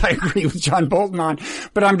things I agree with John Bolton on,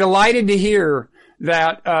 but I'm delighted to hear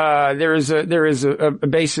that there is a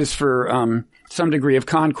basis for some degree of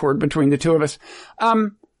concord between the two of us. But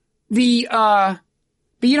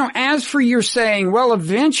as for your saying, well,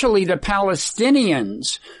 eventually the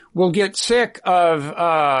Palestinians will get sick of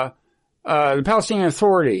the Palestinian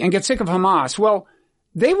Authority and get sick of Hamas. Well,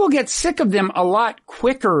 they will get sick of them a lot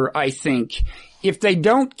quicker, I think, if they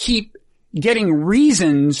don't keep getting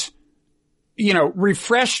reasons,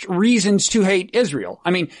 refreshed reasons to hate Israel.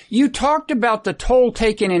 I mean, you talked about the toll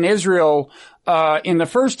taken in Israel in the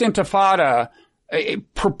first Intifada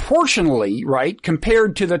proportionally, right,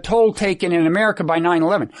 compared to the toll taken in America by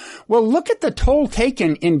 9/11. Well, look at the toll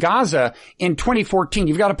taken in Gaza in 2014.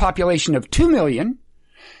 You've got a population of 2 million.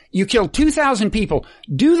 You killed 2,000 people.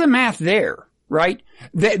 Do the math there, right?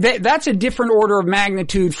 That's a different order of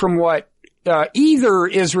magnitude from what either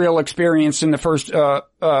Israel experienced in the first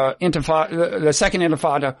Intifada, the second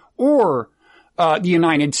Intifada, or the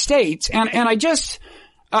United States. And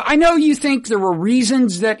I know you think there were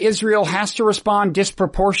reasons that Israel has to respond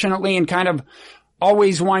disproportionately and kind of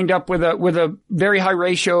always wind up with a very high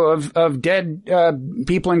ratio of dead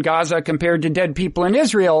people in Gaza compared to dead people in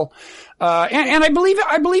Israel. And I believe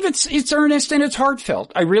it's earnest and it's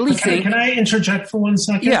heartfelt. I really think. Can I interject for 1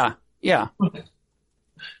 second? Yeah. Okay.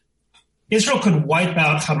 Israel could wipe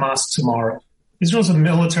out Hamas tomorrow. Israel's a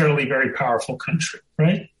militarily very powerful country,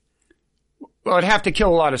 right? Well, it'd have to kill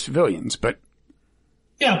a lot of civilians, but.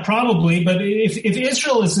 Yeah, probably. But if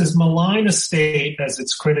Israel is as malign a state as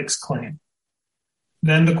its critics claim,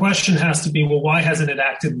 then the question has to be, well, why hasn't it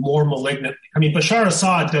acted more malignantly? I mean, Bashar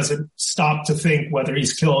Assad doesn't stop to think whether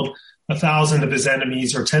he's killed 1,000 of his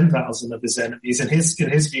enemies or 10,000 of his enemies. In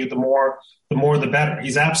his view, the more the better.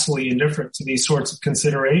 He's absolutely indifferent to these sorts of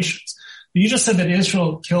considerations. You just said that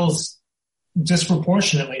Israel kills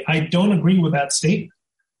disproportionately. I don't agree with that statement.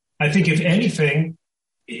 I think, if anything,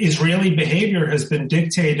 Israeli behavior has been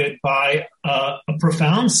dictated by a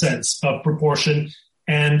profound sense of proportion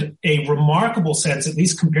and a remarkable sense, at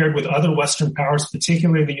least compared with other Western powers,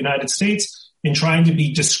 particularly the United States, in trying to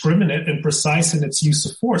be discriminate and precise in its use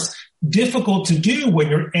of force. Difficult to do when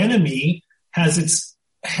your enemy has its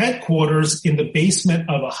headquarters in the basement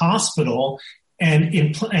of a hospital and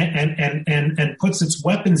puts its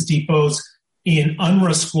weapons depots in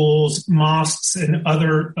UNRWA schools, mosques, and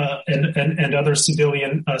other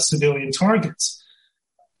civilian targets.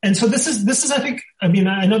 And so this is, I think, I mean,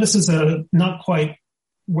 I know this is not quite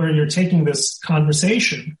where you're taking this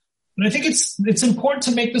conversation, but I think it's important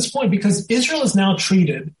to make this point, because Israel is now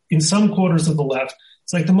treated in some quarters of the left,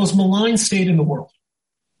 it's like the most malign state in the world.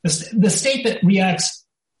 The state that reacts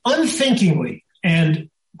unthinkingly and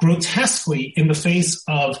grotesquely in the face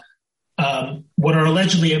of what are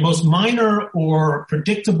allegedly at most minor or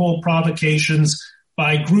predictable provocations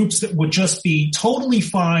by groups that would just be totally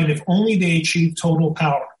fine if only they achieved total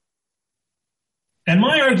power. And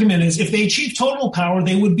my argument is, if they achieved total power,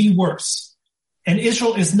 they would be worse. And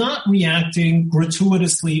Israel is not reacting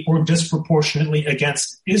gratuitously or disproportionately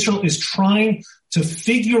against it. Israel is trying to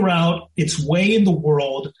figure out its way in the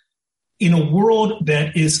world, in a world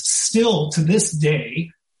that is still, to this day,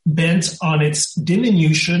 bent on its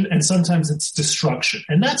diminution and sometimes its destruction.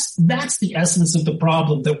 And that's the essence of the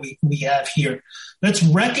problem that we have here. Let's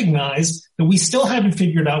recognize that we still haven't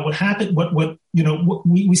figured out what happened,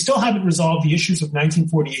 we still haven't resolved the issues of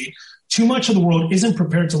 1948. Too much of the world isn't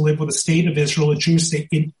prepared to live with a state of Israel, a Jewish state,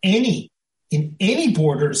 in any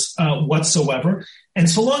borders whatsoever. And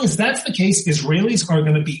so long as that's the case, Israelis are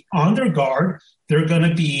going to be on their guard. They're going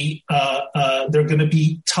to be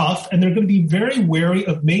tough, and they're going to be very wary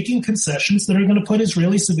of making concessions that are going to put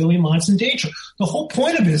Israeli civilian lives in danger. The whole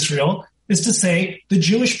point of Israel is to say the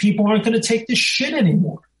Jewish people aren't going to take this shit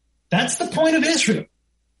anymore. That's the point of Israel.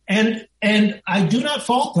 And I do not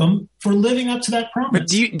fault them for living up to that promise. But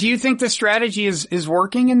do you think the strategy is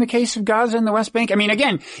working in the case of Gaza and the West Bank? I mean,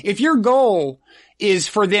 again, if your goal is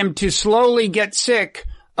for them to slowly get sick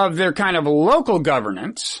of their kind of local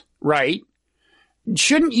governance, right?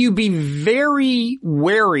 Shouldn't you be very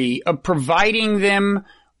wary of providing them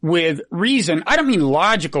with reason? I don't mean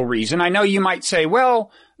logical reason. I know you might say,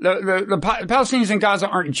 well, the Palestinians in Gaza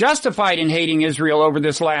aren't justified in hating Israel over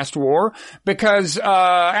this last war because,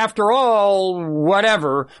 after all,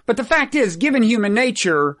 whatever. But the fact is, given human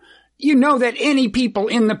nature, you know that any people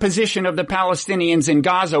in the position of the Palestinians in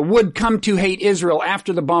Gaza would come to hate Israel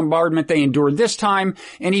after the bombardment they endured this time,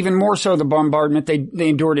 and even more so the bombardment they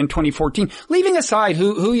endured in 2014. Leaving aside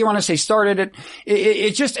who you want to say started it,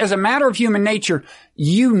 it's just as a matter of human nature,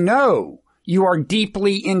 you know you are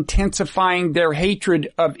deeply intensifying their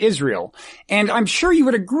hatred of Israel. And I'm sure you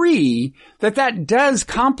would agree that does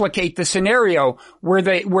complicate the scenario where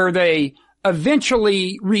they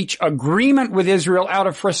eventually reach agreement with Israel out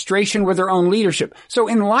of frustration with their own leadership. So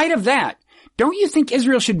in light of that, don't you think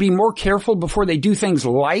Israel should be more careful before they do things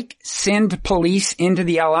like send police into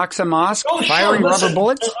the Al-Aqsa Mosque, firing rubber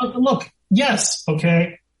bullets? Look, yes,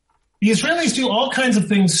 okay. The Israelis do all kinds of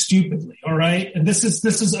things stupidly, all right? And this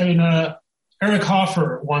is Eric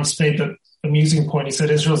Hoffer once made the amusing point. He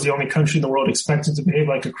said Israel is the only country in the world expected to behave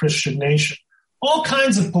like a Christian nation. All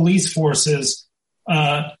kinds of police forces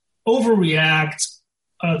overreact,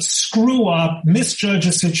 screw up, misjudge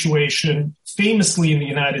a situation, famously in the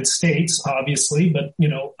United States, obviously, but,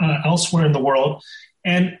 elsewhere in the world.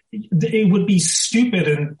 And it would be stupid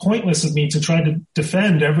and pointless of me to try to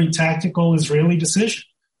defend every tactical Israeli decision.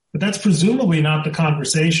 But that's presumably not the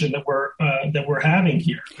conversation that we're having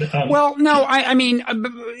here. Well, no, I mean,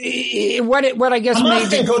 what I guess I'm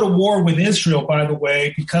not going to go to war with Israel, by the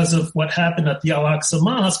way, because of what happened at the Al-Aqsa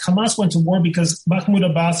Mosque. Hamas went to war because Mahmoud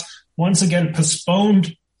Abbas once again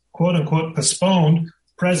postponed, quote unquote,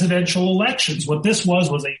 presidential elections. What this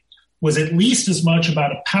was at least as much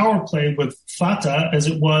about a power play with Fatah as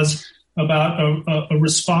it was about a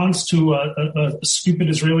response to a stupid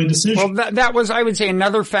Israeli decision. Well, that was, I would say,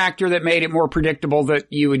 another factor that made it more predictable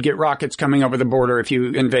that you would get rockets coming over the border if you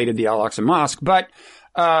invaded the Al-Aqsa Mosque. But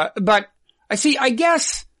I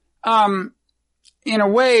guess, in a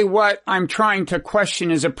way, what I'm trying to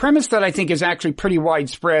question is a premise that I think is actually pretty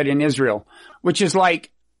widespread in Israel, which is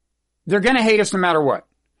like, they're going to hate us no matter what.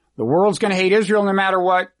 The world's going to hate Israel no matter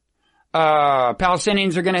what.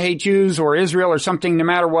 Palestinians are going to hate Jews or Israel or something no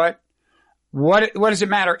matter what. What does it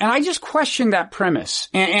matter? And I just question that premise.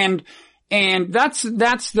 And that's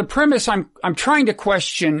the premise I'm trying to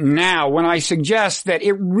question now when I suggest that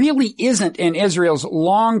it really isn't in Israel's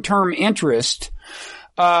long-term interest,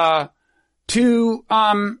 to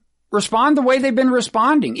respond the way they've been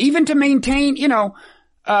responding, even to maintain,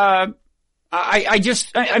 again,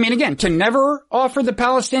 to never offer the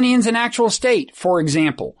Palestinians an actual state, for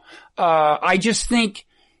example. I just think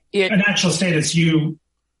an actual state as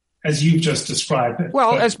you've just described it.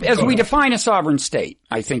 Well, as we define a sovereign state,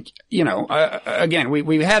 I think, again,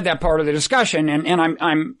 we've had that part of the discussion, and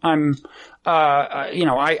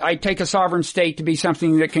I take a sovereign state to be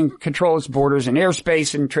something that can control its borders and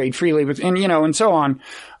airspace and trade freely with, and so on.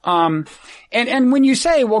 And when you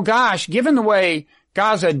say, well, gosh, given the way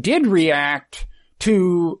Gaza did react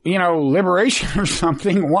to, liberation or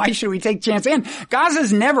something, why should we take a chance? And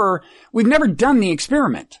we've never done the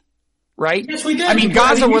experiment. Right? Yes, we did. I mean,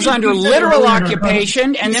 Gaza was under literal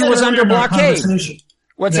occupation and then was under blockade.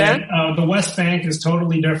 What's that? The West Bank is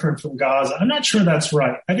totally different from Gaza. I'm not sure that's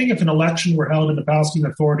right. I think if an election were held in the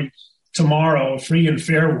Palestinian Authority tomorrow, a free and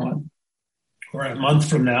fair one, or a month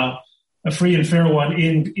from now, a free and fair one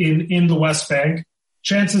in the West Bank,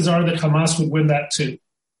 chances are that Hamas would win that too.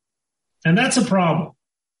 And that's a problem.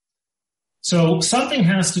 So something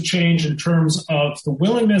has to change in terms of the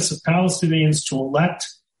willingness of Palestinians to elect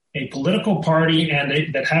a political party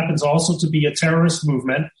that happens also to be a terrorist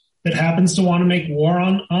movement that happens to want to make war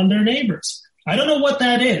on their neighbors. I don't know what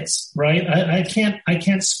that is, right? I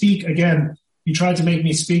can't speak. Again, you tried to make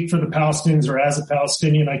me speak for the Palestinians or as a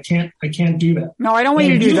Palestinian. I can't do that. No, I don't want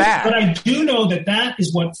you to do that. But I do know that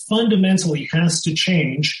is what fundamentally has to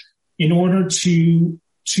change in order to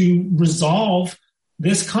resolve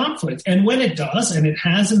this conflict. And when it does, and it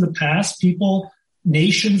has in the past,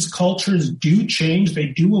 nations, cultures do change. They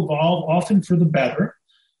do evolve, often for the better.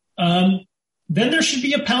 Then there should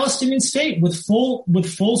be a Palestinian state with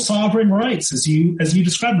full sovereign rights, as you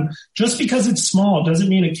described them. Just because it's small doesn't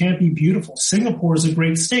mean it can't be beautiful. Singapore is a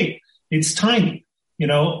great state. It's tiny.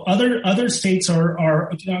 Other states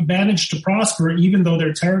are managed to prosper, even though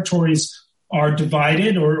their territories are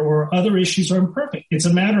divided or other issues are imperfect. It's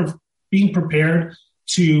a matter of being prepared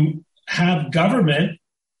to have government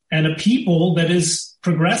and a people that is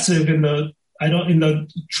progressive in the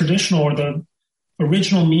traditional or the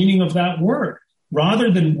original meaning of that word,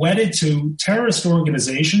 rather than wedded to terrorist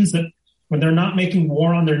organizations that, when they're not making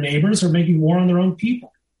war on their neighbors, are making war on their own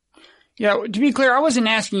people. Yeah, to be clear, I wasn't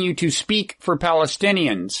asking you to speak for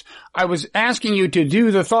Palestinians. I was asking you to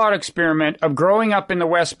do the thought experiment of growing up in the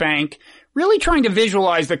West Bank, really trying to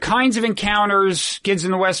visualize the kinds of encounters kids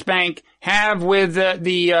in the West Bank have with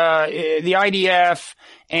the IDF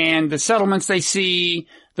and the settlements they see,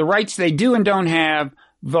 the rights they do and don't have,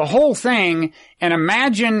 the whole thing, and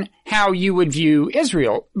imagine how you would view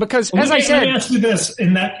Israel. Because, as I said, let me ask you this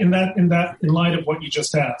in light of what you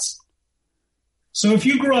just asked. So, if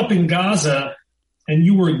you grew up in Gaza and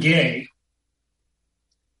you were gay,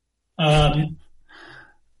 no,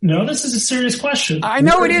 this is a serious question. I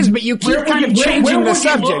know it is, but you keep kind of changing the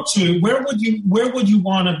subject. Where would you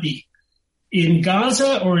want to be? In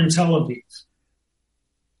Gaza or in Tel Aviv?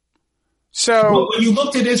 So when you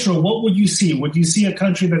looked at Israel, what would you see? Would you see a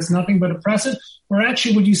country that's nothing but oppressive? Or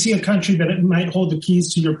actually, would you see a country that it might hold the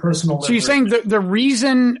keys to your personal liberty? So you're saying the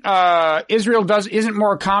reason Israel isn't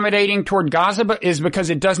more accommodating toward Gaza is because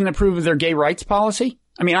it doesn't approve of their gay rights policy?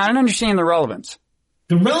 I mean, I don't understand the relevance.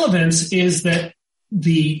 The relevance is that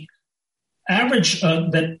the average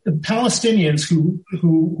that the Palestinians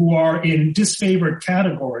who are in disfavored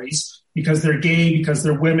categories because they're gay, because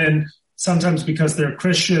they're women, sometimes because they're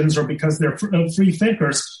Christians or because they're free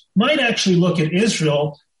thinkers, might actually look at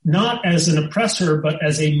Israel not as an oppressor, but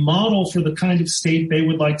as a model for the kind of state they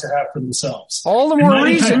would like to have for themselves. All the more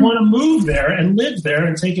reason. They want to move there and live there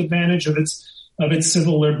and take advantage of its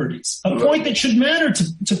civil liberties. A point that should matter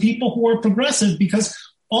to people who are progressive, because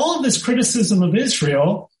all of this criticism of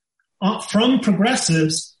Israel from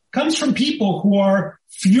progressives comes from people who are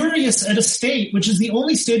furious at a state, which is the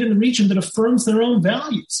only state in the region that affirms their own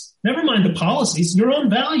values. Never mind the policies, your own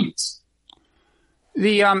values.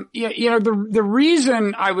 The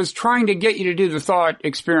reason I was trying to get you to do the thought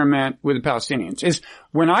experiment with the Palestinians is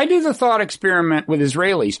when I do the thought experiment with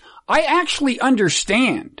Israelis, I actually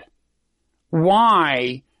understand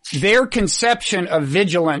why their conception of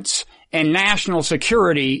vigilance and national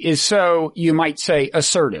security is so, you might say,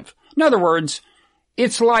 assertive. In other words,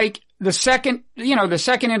 it's like the second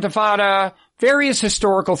Intifada, various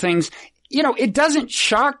historical things. It doesn't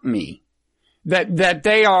shock me that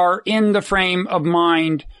they are in the frame of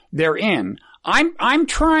mind they're in. I'm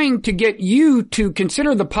trying to get you to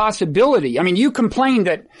consider the possibility. I mean, you complained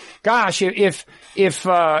that, gosh, if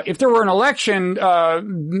there were an election, in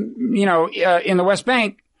the West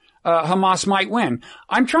Bank, Hamas might win.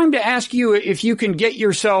 I'm trying to ask you if you can get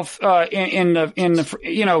yourself, if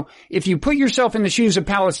you put yourself in the shoes of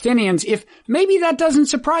Palestinians, if maybe that doesn't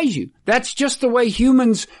surprise you. That's just the way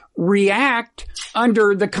humans react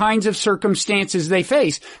under the kinds of circumstances they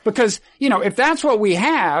face. Because, if that's what we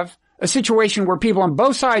have, a situation where people on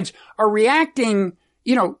both sides are reacting,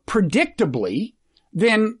 predictably,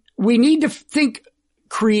 then we need to think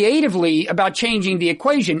creatively about changing the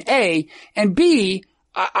equation, A, and B,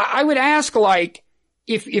 I would ask,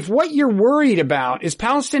 if what you're worried about is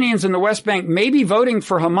Palestinians in the West Bank maybe voting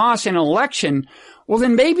for Hamas in an election, well,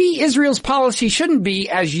 then maybe Israel's policy shouldn't be,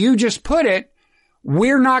 as you just put it,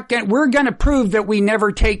 we're going to prove that we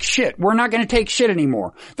never take shit. We're not going to take shit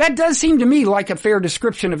anymore. That does seem to me like a fair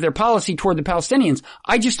description of their policy toward the Palestinians.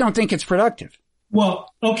 I just don't think it's productive.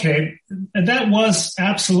 Well, okay. And that was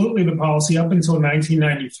absolutely the policy up until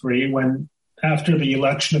 1993, when, after the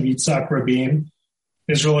election of Yitzhak Rabin,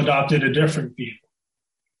 Israel adopted a different view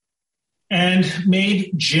and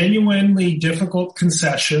made genuinely difficult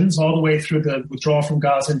concessions all the way through the withdrawal from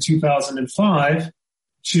Gaza in 2005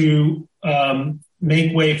 to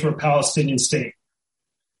make way for a Palestinian state.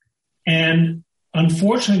 And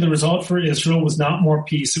unfortunately, the result for Israel was not more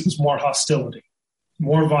peace. It was more hostility,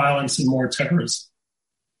 more violence, and more terrorism.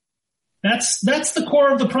 That's the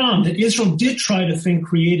core of the problem, that Israel did try to think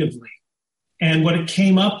creatively. And what it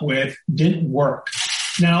came up with didn't work.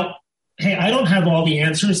 Now, hey, I don't have all the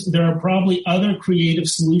answers. There are probably other creative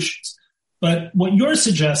solutions. But what you're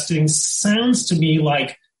suggesting sounds to me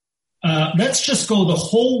like, let's just go the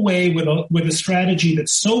whole way with a strategy that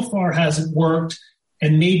so far hasn't worked,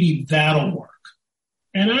 and maybe that'll work.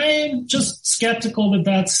 And I'm just skeptical that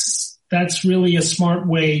that's really a smart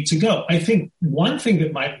way to go. I think one thing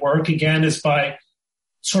that might work, again, is by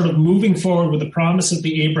sort of moving forward with the promise of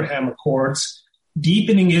the Abraham Accords,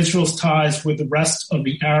 deepening Israel's ties with the rest of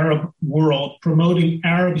the Arab world, promoting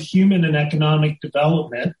Arab human and economic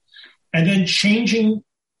development, and then changing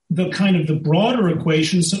the kind of the broader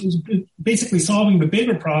equation. So it was basically solving the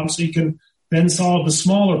bigger problem so you can then solve the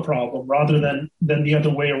smaller problem rather than the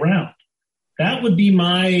other way around. That would be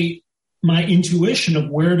my intuition of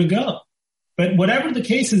where to go. But whatever the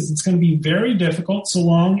case is, it's going to be very difficult so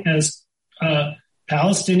long as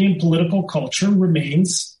Palestinian political culture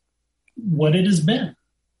remains what it has been.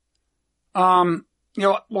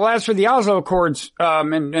 Well, as for the Oslo Accords,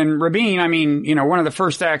 and Rabin, I mean, one of the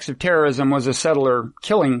first acts of terrorism was a settler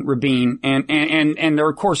killing Rabin. And there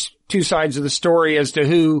are, of course, two sides of the story as to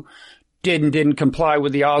who did and didn't comply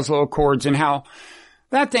with the Oslo Accords and how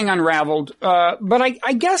that thing unraveled. But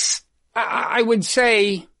I guess I would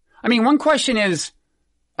say, I mean, one question is,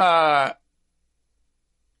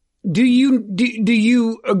 do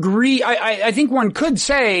you agree? I think one could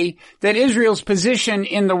say that Israel's position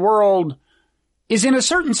in the world is in a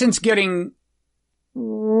certain sense getting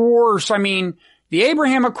worse. I mean, the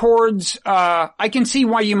Abraham Accords, I can see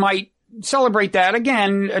why you might celebrate that.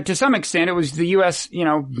 Again, to some extent, it was the U.S.,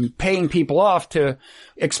 paying people off to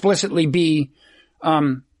explicitly be,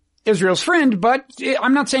 Israel's friend, but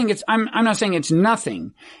I'm not saying it's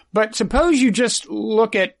nothing. But suppose you just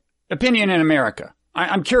look at opinion in America.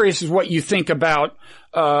 I'm curious as what you think about,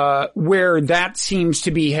 where that seems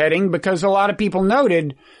to be heading, because a lot of people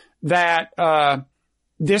noted that,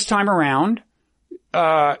 this time around,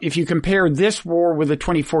 if you compare this war with the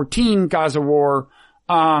 2014 Gaza war,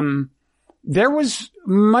 there was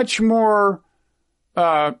much more,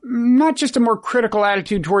 not just a more critical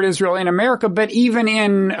attitude toward Israel in America, but even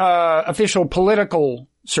in, official political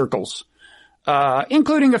circles,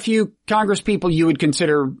 including a few Congress people you would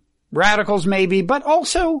consider radicals maybe, but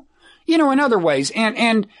also, in other ways.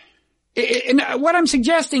 And what I'm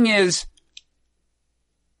suggesting is,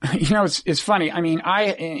 it's funny. I mean,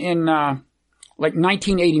 in like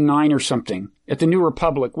 1989 or something at the New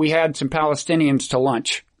Republic, we had some Palestinians to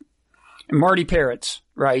lunch. And Marty Peretz,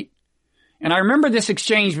 right? And I remember this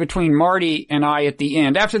exchange between Marty and I at the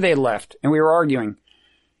end, after they had left, and we were arguing.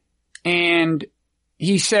 And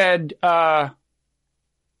he said, time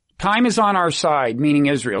is on our side, meaning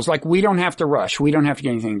Israel's. Like, we don't have to rush. We don't have to get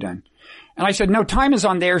anything done. And I said, no, time is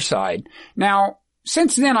on their side. Now,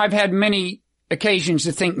 since then, I've had many occasions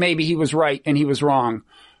to think maybe he was right and he was wrong.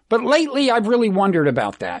 But lately, I've really wondered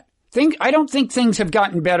about that. I don't think things have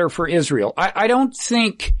gotten better for Israel. I don't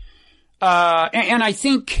think, and I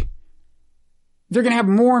think they're going to have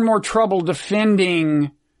more and more trouble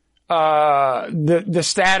defending, the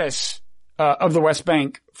status, of the West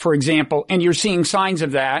Bank, for example. And you're seeing signs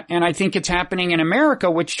of that. And I think it's happening in America,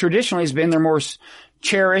 which traditionally has been their most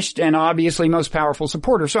cherished and obviously most powerful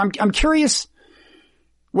supporter. So I'm curious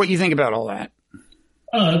what you think about all that.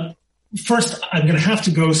 First, I'm going to have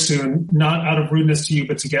to go soon, not out of rudeness to you,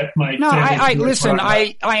 but to get my... No, listen,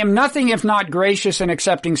 I am nothing if not gracious and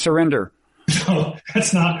accepting surrender. No,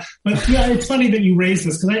 that's not. But yeah, it's funny that you raise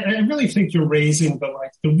this, because I really think you're raising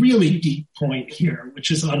the really deep point here,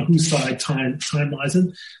 which is on whose side time lies.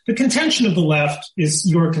 And the contention of the left is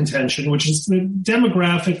your contention, which is that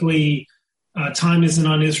demographically, time isn't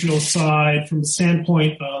on Israel's side from the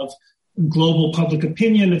standpoint of global public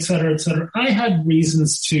opinion, et cetera, et cetera. I had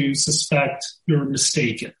reasons to suspect you're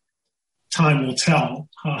mistaken. Time will tell.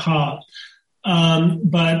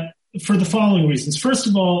 But for the following reasons. First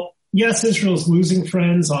of all, yes, Israel is losing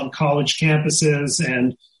friends on college campuses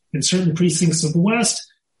and in certain precincts of the West.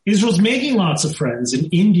 Israel's making lots of friends in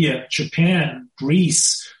India, Japan,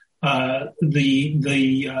 Greece, the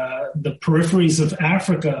peripheries of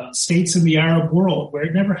Africa, states in the Arab world where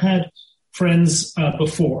it never had friends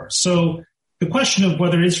before. So the question of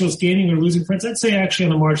whether Israel's gaining or losing friends, I'd say actually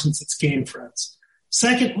on the margins it's gained friends.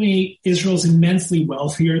 Secondly, Israel's immensely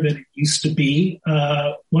wealthier than it used to be.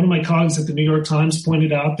 One of my colleagues at the New York Times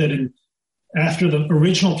pointed out that after the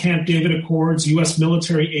original Camp David Accords, U.S.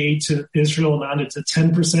 military aid to Israel amounted to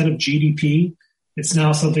 10% of GDP. It's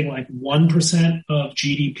now something like 1% of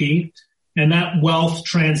GDP. And that wealth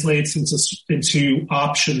translates into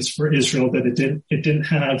options for Israel that it didn't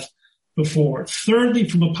have before. Thirdly,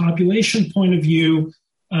 from a population point of view,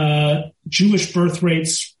 Jewish birth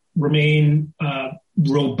rates remain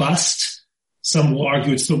robust. Some will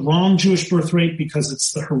argue it's the wrong Jewish birth rate because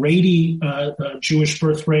it's the Haredi Jewish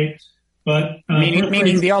birth rate. But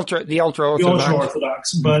meaning the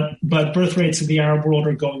ultra-Orthodox. But birth rates in the Arab world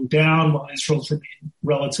are going down while Israel's remain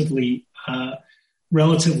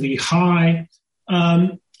relatively high.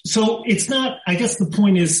 So it's not, I guess the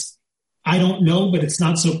point is, I don't know, but it's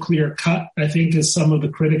not so clear cut, I think, as some of the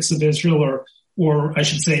critics of Israel, or I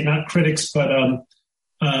should say not critics, but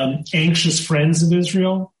anxious friends of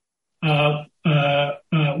Israel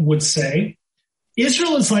would say.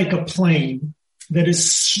 Israel is like a plane that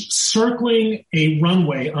is circling a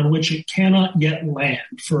runway on which it cannot yet land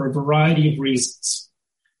for a variety of reasons.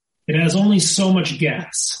 It has only so much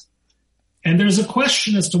gas. And there's a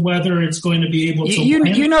question as to whether it's going to be able to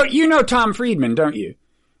land. You know Tom Friedman, don't you?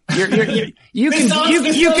 You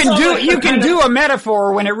can do a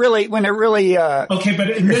metaphor when it really. Okay, but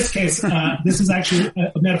in this case, this is actually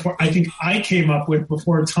a metaphor I think I came up with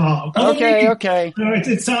before Tom. Okay.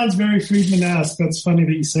 It sounds very Friedman-esque. That's funny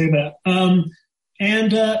that you say that.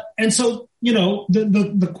 And so,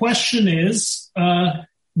 the question is,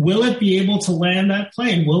 will it be able to land that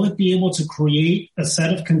plane? Will it be able to create a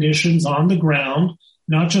set of conditions on the ground,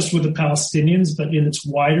 not just with the Palestinians, but in its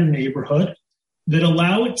wider neighborhood, that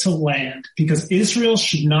allow it to land? Because Israel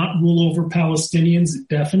should not rule over Palestinians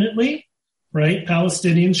indefinitely, right?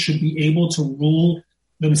 Palestinians should be able to rule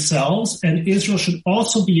themselves, and Israel should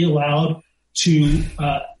also be allowed to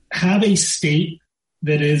have a state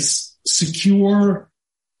that is secure,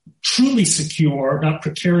 truly secure, not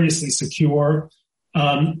precariously secure,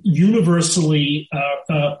 universally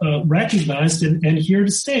recognized and here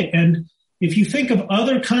to stay. And if you think of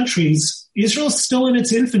other countries, Israel's still in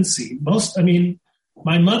its infancy.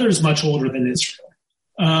 My mother's much older than Israel.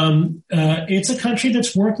 It's a country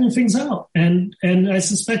that's working things out, and I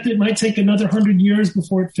suspect it might take another 100 years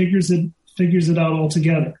before it figures it out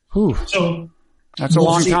altogether. Whew. So that's a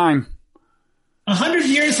long time. 100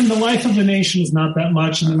 years in the life of a nation is not that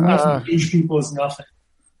much, and the life of Jewish people is nothing.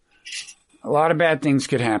 A lot of bad things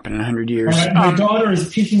could happen in 100 years. All right, my daughter is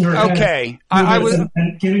peeking her head. Okay,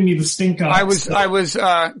 and giving me the stink eye. I was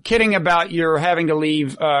kidding about your having to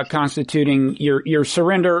leave, constituting your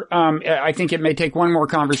surrender. I think it may take one more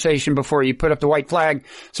conversation before you put up the white flag.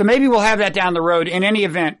 So maybe we'll have that down the road. In any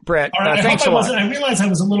event, Bret, all right, thanks a lot. I realized I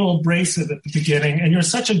was a little abrasive at the beginning, and you're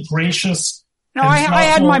such a gracious. No, I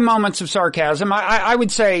had my moments of sarcasm. I would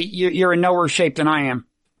say you're in no worse shape than I am.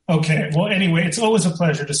 Okay. Well, anyway, it's always a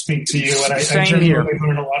pleasure to speak to you, and I genuinely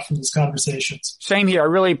learn a lot from these conversations. Same here. I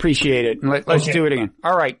really appreciate it. And let's do it again.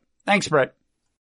 All right. Thanks, Bret.